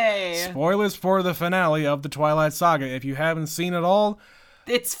spoilers. Finale. Spoilers for the finale of the Twilight saga. If you haven't seen it all,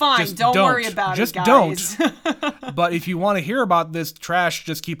 it's fine. Don't worry about it, guys. Just don't. But if you want to hear about this trash,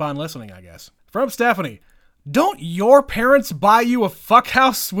 just keep on listening, I guess. From Stephanie. Don't your parents buy you a fuck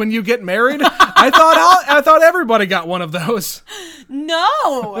house when you get married? I thought everybody got one of those.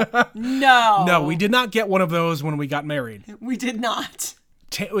 No. No, we did not get one of those when we got married. We did not.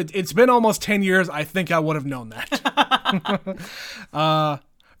 It's been almost 10 years. I think I would have known that.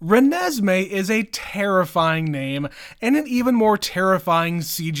 Renesmee is a terrifying name and an even more terrifying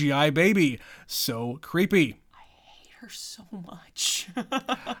CGI baby. So creepy. I hate her so much.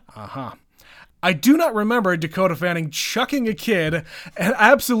 I do not remember Dakota Fanning chucking a kid, and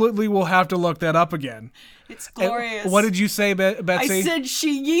absolutely will have to look that up again. It's glorious. And what did you say, Betsy? I said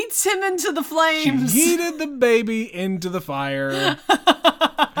she yeets him into the flames. She yeeted the baby into the fire.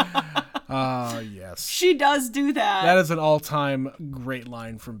 Yes. She does do that. That is an all-time great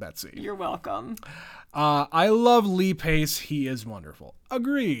line from Betsy. You're welcome. I love Lee Pace. He is wonderful.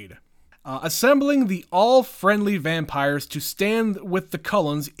 Agreed. Assembling the all-friendly vampires to stand with the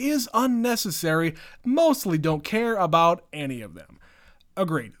Cullens is unnecessary. Mostly don't care about any of them.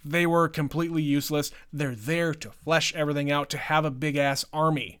 Agreed. They were completely useless. They're there to flesh everything out, to have a big-ass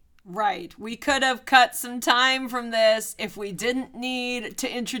army. Right. We could have cut some time from this if we didn't need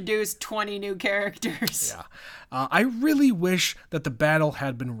to introduce 20 new characters. Yeah. I really wish that the battle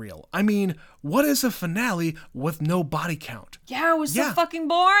had been real. I mean, what is a finale with no body count? Yeah, it was so fucking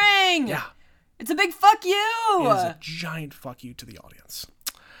boring. Yeah. It's a big fuck you. It is a giant fuck you to the audience.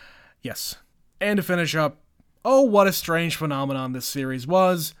 Yes. And to finish up, oh, what a strange phenomenon this series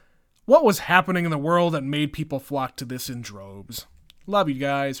was. What was happening in the world that made people flock to this in droves? Love you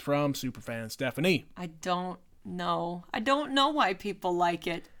guys, from Superfan Stephanie. I don't know. I don't know why people like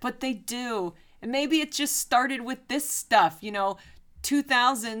it, but they do. And maybe it just started with this stuff,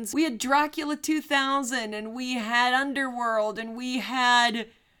 2000s. We had Dracula 2000, and we had Underworld, and we had,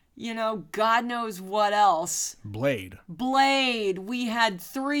 God knows what else. Blade. We had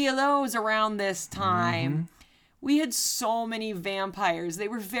 3 of those around this time. Mm-hmm. We had so many vampires. They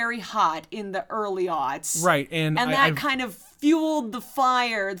were very hot in the early aughts. Right, and that kind of fueled the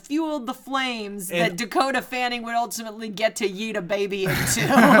fire, fueled the flames that Dakota Fanning would ultimately get to yeet a baby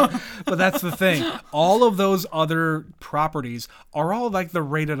into. But that's the thing. All of those other properties are all like the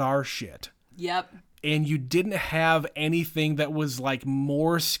rated R shit. Yep. And you didn't have anything that was like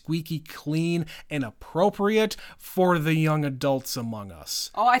more squeaky clean and appropriate for the young adults among us.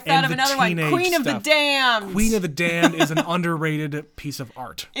 Oh, I thought of another one. Queen of the Damned. Queen of the Damned is an underrated piece of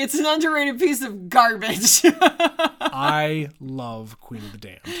art. It's an underrated piece of garbage. I love Queen of the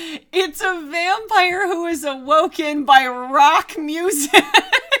Damned. It's a vampire who is awoken by rock music.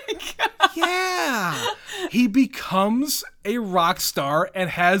 Yeah. He becomes a rock star and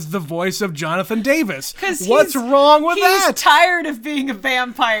has the voice of Jonathan Davis. What's wrong with that? He's tired of being a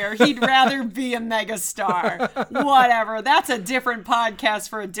vampire. He'd rather be a megastar. Whatever. That's a different podcast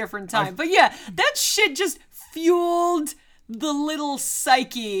for a different time. But yeah, that shit just fueled the little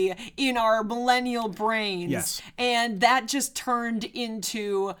psyche in our millennial brains. Yes. And that just turned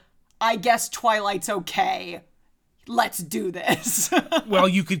into I guess Twilight's okay. Let's do this. Well,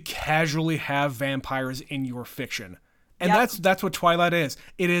 you could casually have vampires in your fiction. And Yep. that's what Twilight is.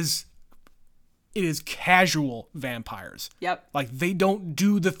 It is casual vampires. Yep. Like, they don't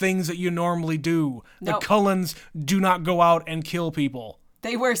do the things that you normally do. The Nope. Cullens do not go out and kill people.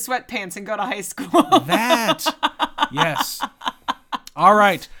 They wear sweatpants and go to high school. That. Yes. All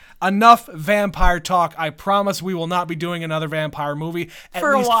right. Enough vampire talk. I promise we will not be doing another vampire movie, at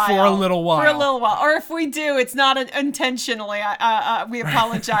For a least while. for a little while. For a little while. Or if we do, it's not intentionally. We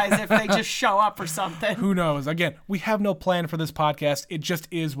apologize if they just show up or something. Who knows? Again, we have no plan for this podcast. It just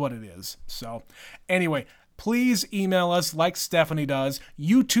is what it is. So, anyway, please email us like Stephanie does.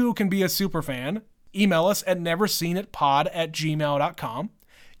 You too can be a super fan. Email us at neverseenitpod@gmail.com.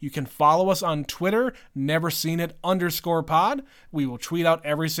 You can follow us on Twitter, neverseenit_pod. We will tweet out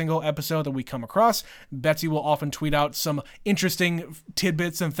every single episode that we come across. Betsy will often tweet out some interesting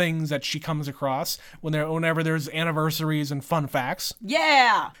tidbits and things that she comes across whenever there's anniversaries and fun facts.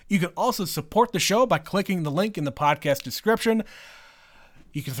 Yeah. You can also support the show by clicking the link in the podcast description.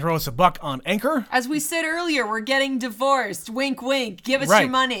 You can throw us a buck on Anchor. As we said earlier, we're getting divorced. Wink, wink. Give us Right. your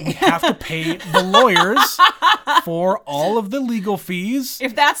money. We have to pay the lawyers for all of the legal fees.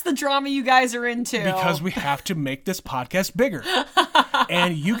 If that's the drama you guys are into. Because we have to make this podcast bigger.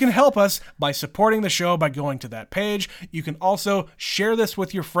 And you can help us by supporting the show by going to that page. You can also share this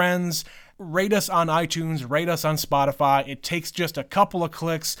with your friends. Rate us on iTunes. Rate us on Spotify. It takes just a couple of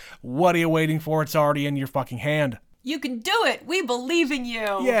clicks. What are you waiting for? It's already in your fucking hand. You can do it. We believe in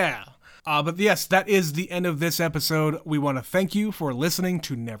you. Yeah. But yes, that is the end of this episode. We want to thank you for listening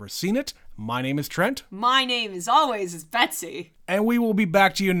to Never Seen It. My name is Trent. My name, as always, is Betsy. And we will be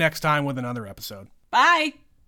back to you next time with another episode. Bye.